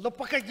गर्यो भने चाहिँ ल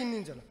पक्कै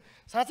किनिदिन्छ। ल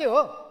साँच्चै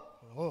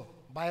हो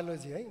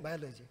बायोलोजी है,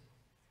 बायोलोजी।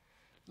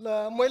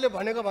 ल मैले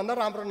भनेको भन्दा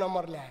राम्रो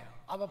नम्बर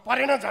ल्यायो, अब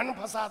परेन झन्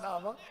फसाद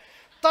अब।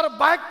 तर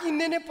बाइक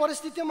किनिदिने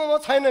परिस्थितिमा म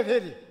छैन,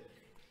 फेरि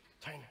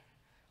छैन।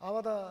 अब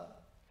त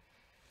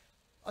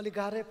अलिक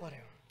गाह्रै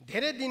पर्यो।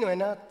 धेरै दिन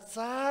होइन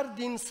 4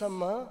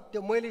 दिनसम्म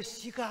त्यो मैले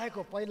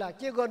सिकाएको पहिला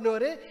के गर्नु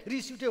अरे,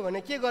 रिस उठ्यो भने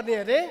के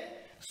गर्ने अरे,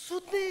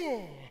 सुत्ने।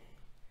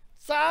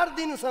 4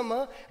 दिनसम्म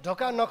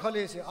ढोका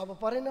नखोलेपछि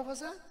अब परेन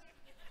फसाद।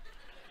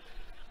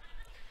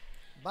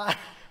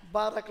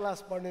 12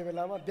 क्लास पढ्ने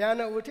बेलामा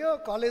बिहान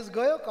उठ्यो, कलेज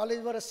गयो,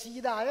 कलेजबाट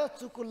सिधा आयो,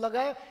 चुकुल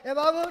लगायो, ए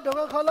बाबु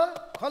ढोका खोल।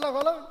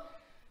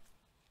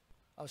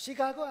 अब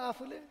सिकाएको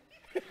आफूले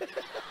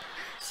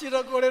सिर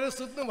कोडेर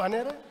सुत्नु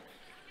भनेर।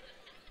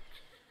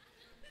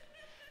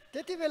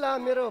 त्यति बेला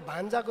मेरो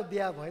भान्जाको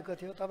बिहा भएको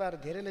थियो। तपाईँहरू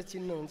धेरैले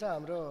चिन्नुहुन्छ,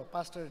 हाम्रो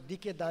पास्टर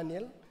डीके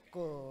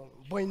दानियलको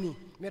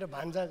बहिनी मेरो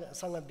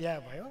भान्जासँग बिहा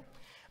भयो।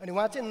 अनि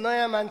उहाँ चाहिँ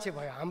नयाँ मान्छे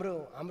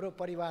भयो हाम्रो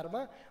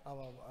परिवारमा।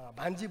 अब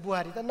भान्जी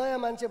बुहारी त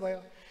नयाँ मान्छे भयो।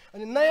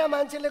 अनि नयाँ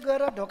मान्छेले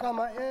गएर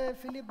ढोकामा ए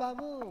फिलिप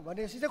बाबु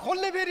भनेपछि चाहिँ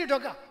खोल्ने फेरि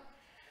ढोका।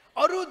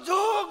 अरू जो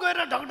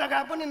गएर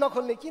ढकढका पनि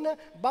नखोल्ने,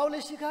 किन? बाउले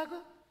सिकाएको।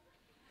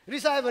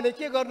 रिसायो भने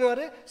के गर्नु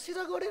अरे,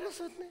 सिर गोडेर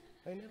सुत्ने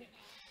होइन।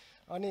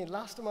 अनि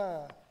लास्टमा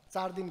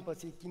 4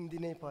 दिनपछि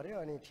किनिदिनै पर्यो।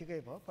 अनि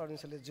ठिकै भयो,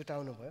 परमेश्वरले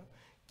जुटाउनु भयो,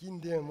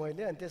 किनिदिएँ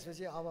मैले। अनि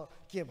त्यसपछि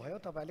अब के भयो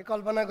तपाईँले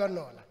कल्पना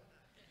गर्नु होला।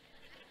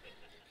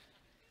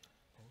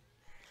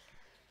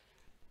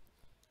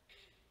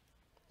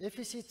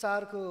 एफिसी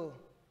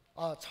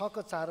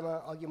 6:4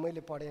 मा अघि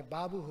मैले पढेँ,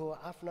 बाबु हो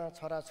आफ्ना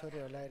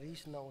छोराछोरीहरूलाई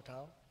रिस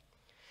नउठाओ,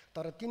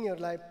 तर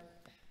तिनीहरूलाई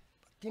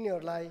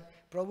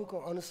प्रभुको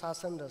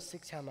अनुशासन र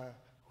शिक्षामा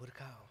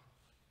हुर्काओ।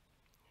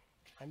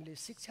 हामीले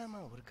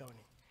शिक्षामा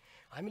हुर्काउने,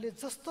 हामीले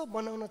जस्तो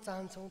बनाउन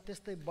चाहन्छौँ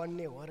त्यस्तै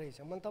बन्ने हो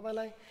रहेछ। मैले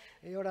तपाईँलाई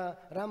एउटा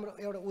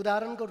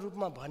उदाहरणको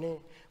रूपमा भने,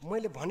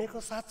 मैले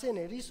भनेको साँच्चै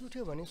नै रिस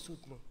उठ्यो भने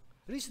सुत्नु।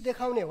 रिस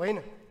देखाउने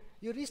होइन,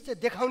 यो रिस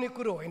चाहिँ देखाउने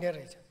कुरो होइन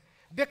रहेछ,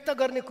 व्यक्त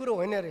गर्ने कुरो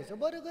होइन रहेछ।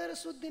 बरु गएर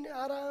सुत्दिने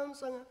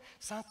आरामसँग।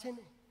 साँच्चै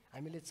नै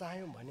हामीले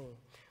चाह्यौँ भने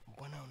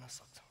बनाउन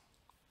सक्छौँ।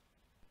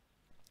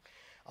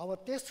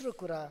 अब तेस्रो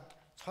कुरा,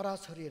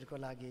 छोराछोरीहरूको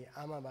लागि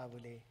आमा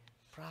बाबुले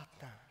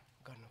प्रार्थना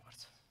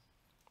गर्नुपर्छ।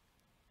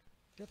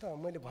 त्यो त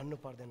मैले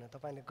भन्नु पर्दैन,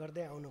 तपाईँले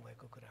गर्दै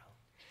आउनुभएको कुरा हो।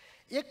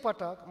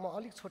 एकपटक म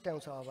अलिक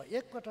छोट्याउँछु अब।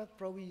 एकपटक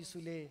प्रभु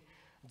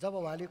यीशुले जब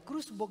उहाँले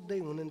क्रुस बोक्दै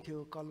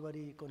हुनुहुन्थ्यो,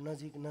 कल्वरीको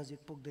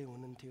नजिक पुग्दै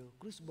हुनुहुन्थ्यो,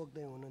 क्रुस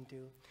बोक्दै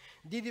हुनुहुन्थ्यो,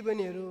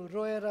 दिदीबहिनीहरू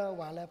रोएर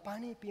उहाँलाई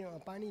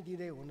पानी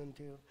दिँदै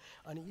हुनुहुन्थ्यो।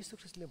 अनि यीशु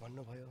ख्रीष्टले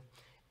भन्नुभयो,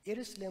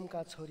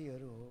 यरुशलेमका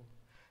छोरीहरू हो,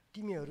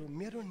 तिमीहरू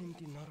मेरो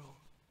निम्ति नरो,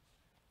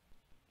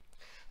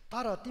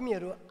 तर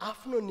तिमीहरू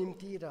आफ्नो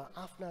निम्ति र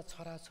आफ्ना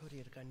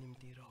छोराछोरीहरूका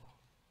निम्ति रो।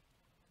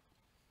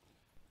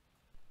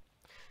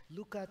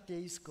 लुका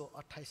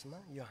 23:28 मा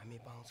यो हामी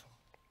पाउँछौँ।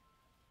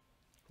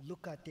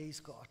 लुका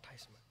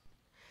 23:28 मा,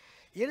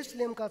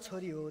 यरुशलेमका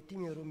छोरी हो,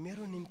 तिमीहरू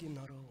मेरो निम्ति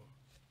नरो,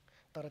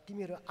 तर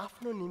तिमीहरू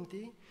आफ्नो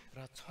निम्ति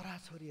र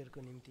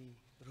छोराछोरीहरूको निम्ति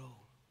रो।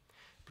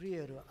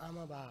 प्रियहरू,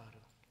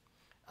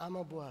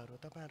 आमा बुवाहरू,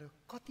 तपाईँहरू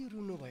कति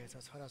रुनुभएछ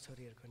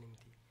छोराछोरीहरूको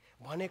निम्ति?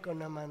 भनेको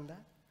नमान्दा,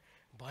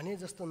 भने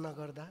जस्तो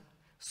नगर्दा,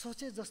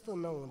 सोचे जस्तो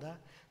नहुँदा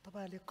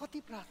तपाईँहरूले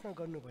कति प्रार्थना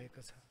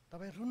गर्नुभएको छ?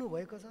 तपाईँ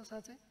रुनुभएको छ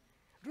साँच्चै?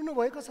 रुनु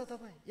भएको छ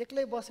तपाईँ,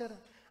 एक्लै बसेर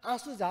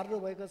आँसु झार्नु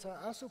भएको छ,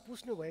 आँसु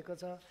पुस्नु भएको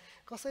छ,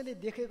 कसैले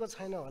देखेको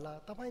छैन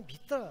होला, तपाईँ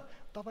भित्र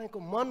तपाईँको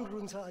मन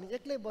रुन्छ अनि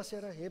एक्लै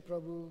बसेर हे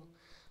प्रभु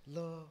ल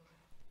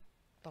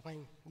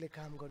तपाईँले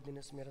काम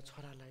गरिदिनुहोस् मेरो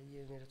छोरालाई,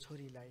 यो मेरो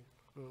छोरीलाई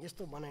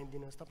यस्तो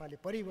बनाइदिनुहोस्, तपाईँले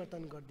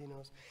परिवर्तन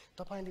गरिदिनुहोस्,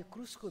 तपाईँले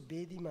क्रुसको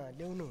वेदीमा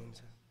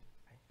ल्याउनुहुन्छ,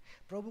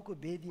 प्रभुको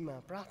वेदीमा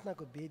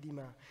प्रार्थनाको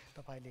वेदीमा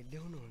तपाईँले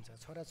ल्याउनुहुन्छ,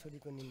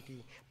 छोराछोरीको निम्ति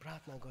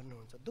प्रार्थना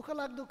गर्नुहुन्छ। दुःख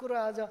लाग्दो कुरो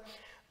आज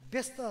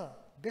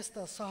व्यस्त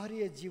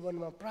सहरीय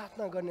जीवनमा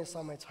प्रार्थना गर्ने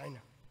समय छैन।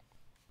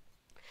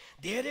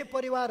 धेरै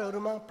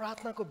परिवारहरूमा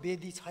प्रार्थनाको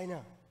वेदी छैन,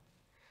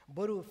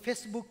 बरु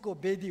फेसबुकको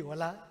वेदी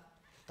होला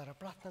तर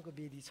प्रार्थनाको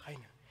वेदी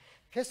छैन।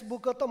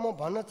 फेसबुकको त म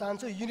भन्न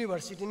चाहन्छु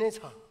युनिभर्सिटी नै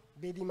छ,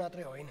 वेदी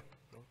मात्रै होइन।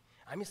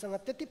 हामीसँग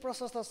त्यति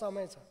प्रशस्त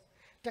समय छ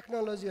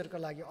टेक्नोलोजीहरूको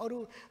लागि, अरू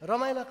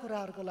रमाइला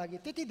कुराहरूको लागि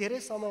त्यति धेरै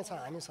समय छ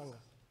हामीसँग।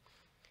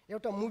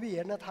 एउटा मुभी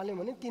हेर्न थाल्यौँ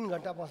भने 3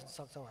 घन्टा बस्न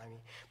सक्छौँ हामी,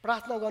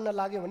 प्रार्थना गर्न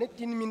लाग्यो भने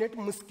 3 मिनट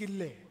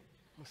मुस्किलले।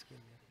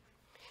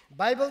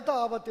 बाइबल त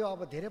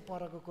अब धेरै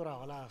परको कुरा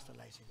होला जस्तो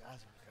लागिसक्यो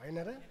आज, होइन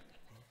र?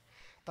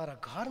 तर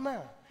घरमा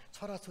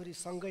छोराछोरी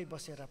सँगै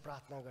बसेर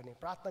प्रार्थना गर्ने,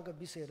 प्रार्थनाको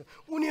विषयहरू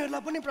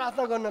उनीहरूलाई पनि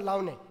प्रार्थना गर्न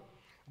लाउने,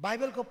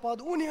 बाइबलको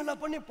पद उनीहरूलाई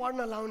पनि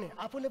पढ्न लाउने,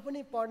 आफूले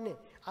पनि पढ्ने,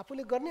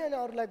 आफूले गर्ने अनि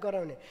अरूलाई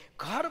गराउने,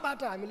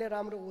 घरबाट हामीले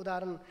राम्रो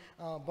उदाहरण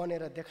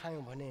बनेर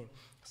देखायौँ भने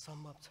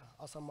सम्भव छ,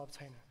 असम्भव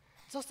छैन।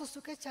 जस्तो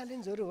सुकै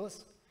च्यालेन्जहरू होस्,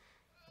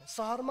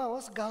 सहरमा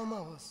होस् गाउँमा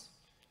होस्,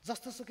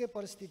 जस्तो सुकै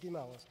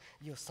परिस्थितिमा होस्,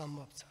 यो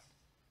सम्भव छ,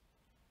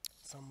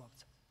 सम्भव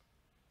छ।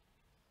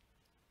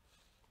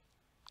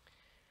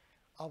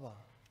 अब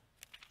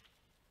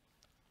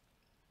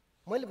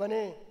मैले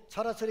भने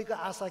छोराछोरीको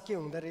आशा के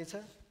हुँदो रहेछ,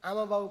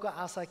 आमा बाबुको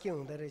आशा के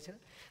हुँदो रहेछ।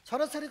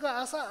 छोराछोरीको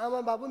आशा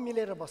आमा बाबु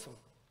मिलेर बसौँ,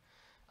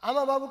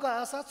 आमा बाबुको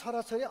आशा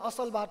छोराछोरी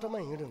असल बाटोमा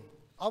हिँडुन्।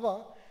 अब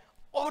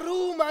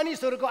अरू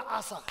मानिसहरूको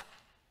आशा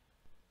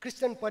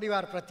क्रिस्चियन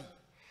परिवारप्रति,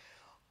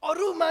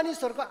 अरू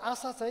मानिसहरूको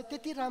आशा चाहिँ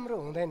त्यति राम्रो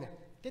हुँदैन,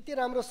 त्यति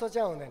राम्रो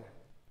सोचे हुँदैन,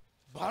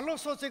 भलो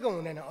सोचेको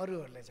हुँदैन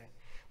अरूहरूले चाहिँ।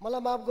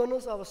 मलाई माफ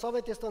गर्नुहोस्, अब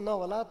सबै त्यस्तो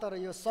नहोला, तर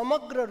यो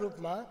समग्र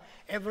रूपमा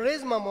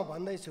एभरेजमा म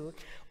भन्दैछु,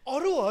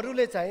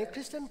 अरूहरूले चाहिँ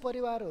क्रिस्चियन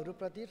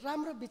परिवारहरूप्रति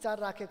राम्रो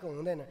विचार राखेको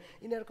हुँदैन।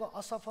 यिनीहरूको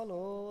असफल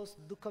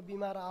होस्, दुःख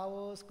बिमार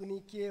आओस्,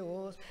 कुनै के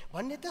होस्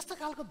भन्ने त्यस्तो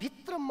खालको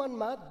भित्र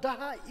मनमा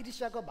डाहा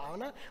ईर्ष्याको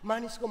भावना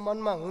मानिसको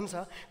मनमा हुन्छ।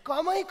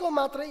 कमाइको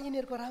मात्रै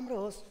यिनीहरूको राम्रो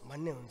होस्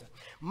भन्ने हुन्छ।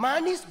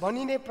 मानिस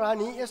भनिने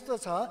प्राणी यस्तो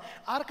छ,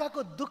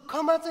 अर्काको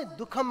दुःखमा चाहिँ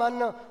दुःख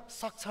मान्न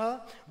सक्छ,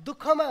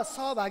 दुःखमा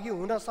सहभागी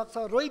हुन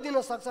सक्छ, रोइदिन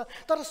सक्छ,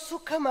 तर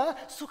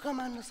सुखमा सुख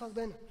मान्न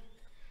सक्दैन।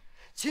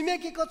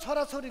 छिमेकीको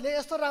छोराछोरीले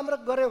यस्तो राम्रो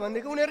गर्यो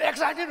भनेदेखि उनीहरू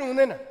एक्साइटेड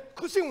हुँदैन,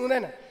 खुसी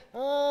हुँदैन।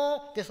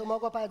 त्यसो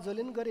मौका पाए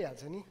जसले पनि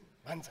गरिहाल्छ नि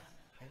भन्छ,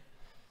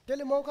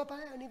 त्यसले मौका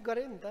पाए अनि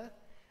गरे नि त,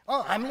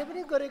 हामीले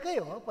पनि गरेकै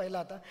हो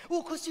पहिला त।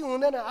 ऊ खुसी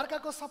हुँदैन,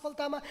 अर्काको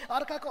सफलतामा,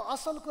 अर्काको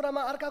असल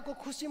कुरामा, अर्काको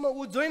खुसीमा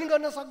ऊ जोइन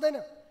गर्न सक्दैन।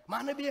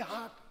 मानवीय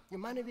हात, यो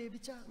मानवीय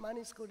विचार,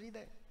 मानिसको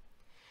हृदय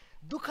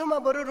दुःखमा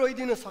बरु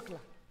रोइदिन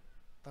सक्ला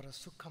तर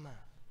सुखमा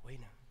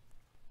होइन।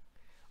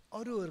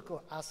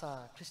 अरूहरूको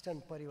आशा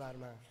क्रिस्चियन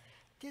परिवारमा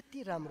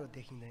त्यति राम्रो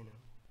देखिँदैन।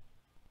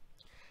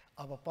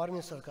 अब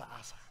परमेश्वरको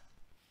आशा,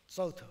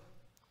 चौथो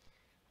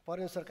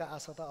परमेश्वरको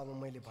आशा त अब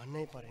मैले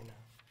भन्नै परेन।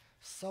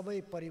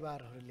 सबै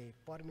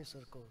परिवारहरूले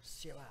परमेश्वरको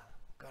सेवा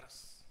गरोस्,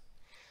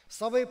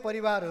 सबै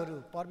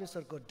परिवारहरू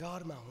परमेश्वरको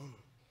डरमा हुन्,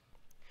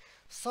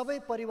 सबै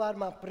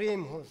परिवारमा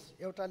प्रेम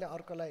होस्, एउटाले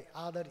अर्कोलाई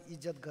आदर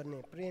इज्जत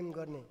गर्ने, प्रेम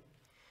गर्ने,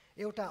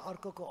 एउटा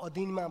अर्कोको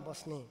अधीनमा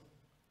बस्ने।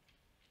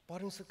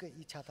 परमेश्वरको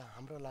इच्छा त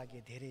हाम्रो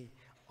लागि धेरै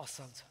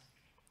असल छ,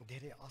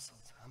 धेरै असल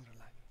छ हाम्रो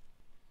लागि।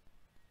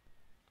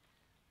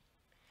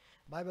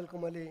 बाइबलको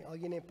मैले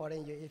अघि नै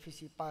पढेँ, यो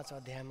एफिसी 5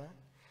 अध्यायमा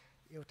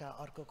एउटा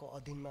अर्कोको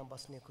अधीनमा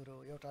बस्ने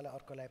कुरो, एउटाले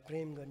अर्कोलाई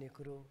प्रेम गर्ने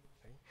कुरो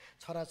है।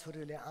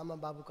 छोराछोरीले आमा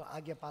बाबुको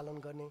आज्ञा पालन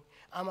गर्ने,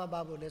 आमा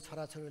बाबुले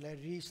छोराछोरीलाई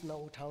रिस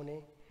नउठाउने,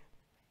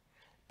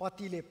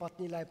 पतिले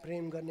पत्नीलाई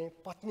प्रेम गर्ने,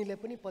 पत्नीले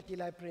पनि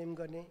पतिलाई प्रेम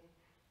गर्ने,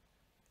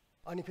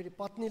 अनि फेरि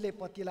पत्नीले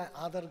पतिलाई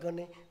आदर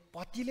गर्ने,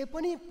 पतिले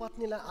पनि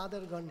पत्नीलाई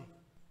आदर गर्ने।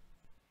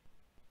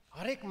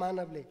 हरेक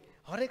मानवले,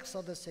 हरेक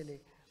सदस्यले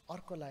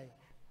अर्कोलाई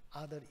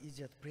आदर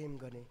इज्जत प्रेम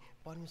गर्ने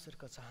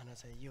परमेश्वरको चाहना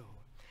चाहिँ यो हो।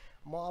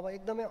 म अब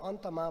एकदमै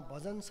अन्तमा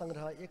भजन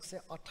सङ्ग्रह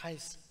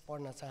 128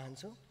 पढ्न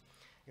चाहन्छु।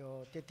 यो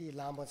त्यति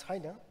लामो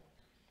छैन,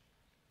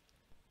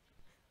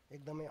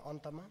 एकदमै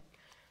अन्तमा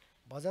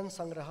भजन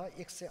सङ्ग्रह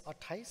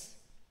 128।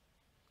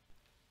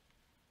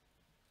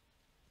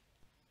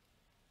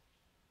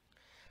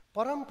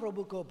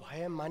 परमप्रभुको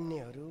भय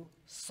मान्नेहरू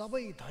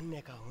सबै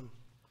धन्यका हुन्,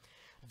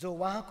 जो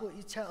उहाँको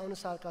इच्छा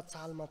अनुसारका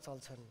चालमा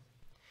चल्छन्।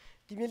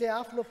 तिमीले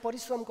आफ्नो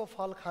परिश्रमको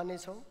फल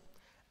खानेछौ,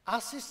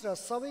 आशिष र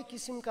सबै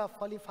किसिमका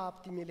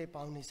फलिफाप तिमीले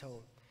पाउनेछौ।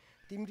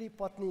 तिम्री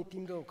पत्नी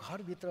तिम्रो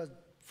घरभित्र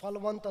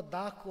फलवन्त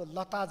दागको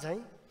लता झैँ,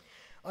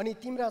 अनि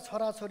तिम्रा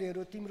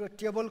छोराछोरीहरू तिम्रो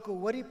टेबलको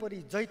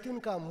वरिपरि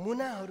जैतुनका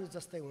मुनाहरू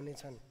जस्तै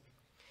हुनेछन्।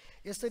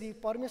 यसरी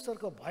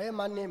परमेश्वरको भय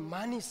मान्ने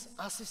मानिस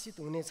आशिषित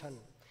हुनेछन्।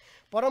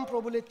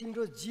 परमप्रभुले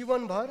तिम्रो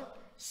जीवनभर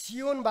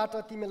सियोनबाट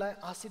तिमीलाई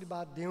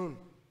आशीर्वाद देऊन्।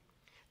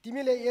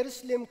 तिमीले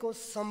यरुशलेमको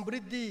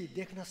समृद्धि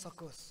देख्न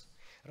सकोस्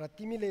र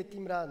तिमीले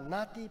तिम्रा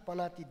नाति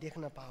पनाति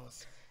देख्न पाओस्।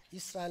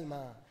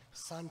 इस्राएलमा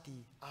शान्ति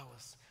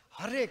आओस्।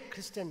 हरेक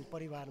क्रिस्चियन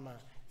परिवारमा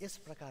यस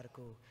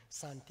प्रकारको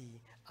शान्ति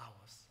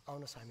आओस्।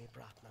 आउनुहोस् हामी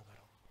प्रार्थना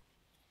गरौँ।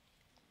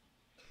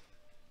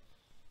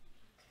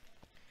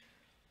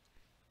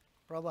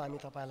 प्रभु, हामी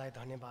तपाईलाई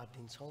धन्यवाद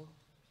दिन्छौँ।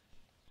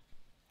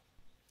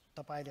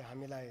 तपाईले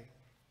हामीलाई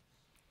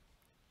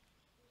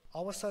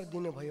अवसर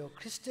दिनुभयो,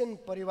 क्रिस्चियन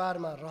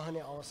परिवारमा रहने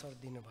अवसर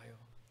दिनुभयो।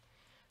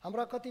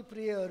 हाम्रा कति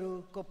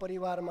प्रियहरूको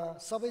परिवारमा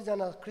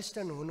सबैजना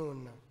क्रिस्चियन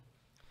हुनुहुन्न,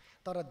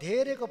 तर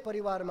धेरैको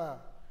परिवारमा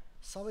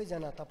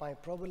सबैजना तपाईँ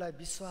प्रभुलाई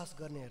विश्वास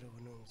गर्नेहरू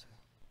हुनुहुन्छ।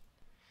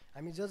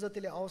 हामी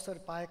जतिले अवसर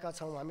पाएका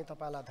छौँ हामी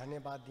तपाईँलाई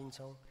धन्यवाद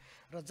दिन्छौँ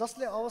र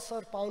जसले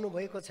अवसर पाउनु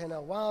भएको छैन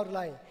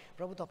उहाँहरूलाई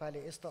प्रभु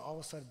तपाईँले यस्तो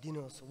अवसर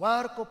दिनुहोस्।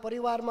 उहाँहरूको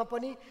परिवारमा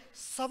पनि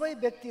सबै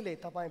व्यक्तिले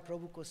तपाईँ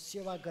प्रभुको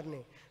सेवा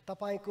गर्ने,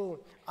 तपाईँको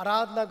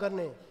आराधना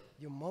गर्ने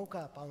यो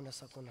मौका पाउन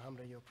सकुन्,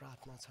 हाम्रो यो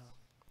प्रार्थना छ।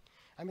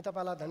 हामी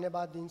तपाईँलाई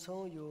धन्यवाद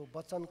दिन्छौँ यो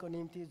वचनको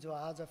निम्ति जो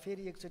आज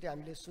फेरि एकचोटि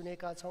हामीले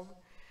सुनेका छौँ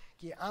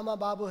कि आमा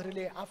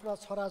बाबुहरूले आफ्ना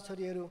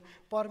छोराछोरीहरू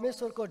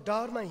परमेश्वरको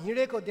डरमा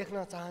हिँडेको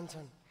देख्न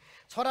चाहन्छन्।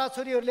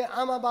 छोराछोरीहरूले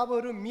आमा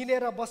बाबुहरू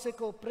मिलेर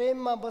बसेको,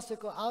 प्रेममा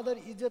बसेको, आदर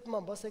इज्जतमा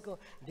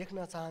बसेको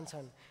देख्न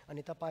चाहन्छन्।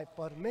 अनि तपाईँ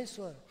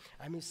परमेश्वर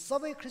हामी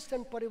सबै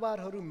क्रिस्चियन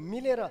परिवारहरू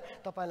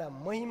मिलेर तपाईँलाई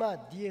महिमा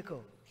दिएको,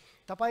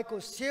 तपाईँको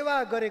सेवा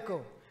गरेको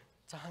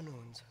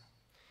चाहनुहुन्छ।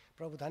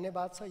 प्रभु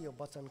धन्यवाद छ यो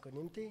वचनको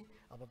निम्ति।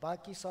 अब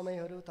बाँकी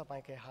समयहरू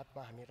तपाईँकै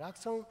हातमा हामी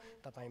राख्छौँ।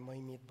 तपाईँ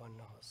महिमित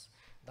बन्नुहोस्।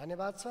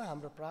 धन्यवाद छ।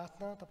 हाम्रो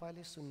प्रार्थना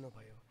तपाईँले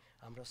सुन्नुभयो।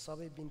 हाम्रो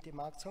सबै बिन्ती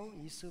माग्छौँ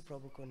यीशु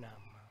प्रभुको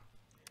नाममा।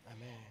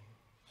 आमेन।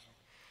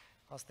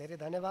 हस्, धेरै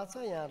धन्यवाद छ।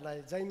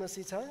 यहाँहरूलाई जय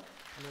मसीह छ।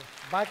 अनि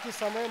बाँकी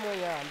समय म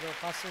यहाँ हाम्रो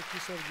पास्टर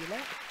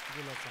किशोरजीलाई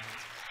दिन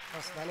चाहन्छु।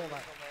 हस्,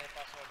 धन्यवाद।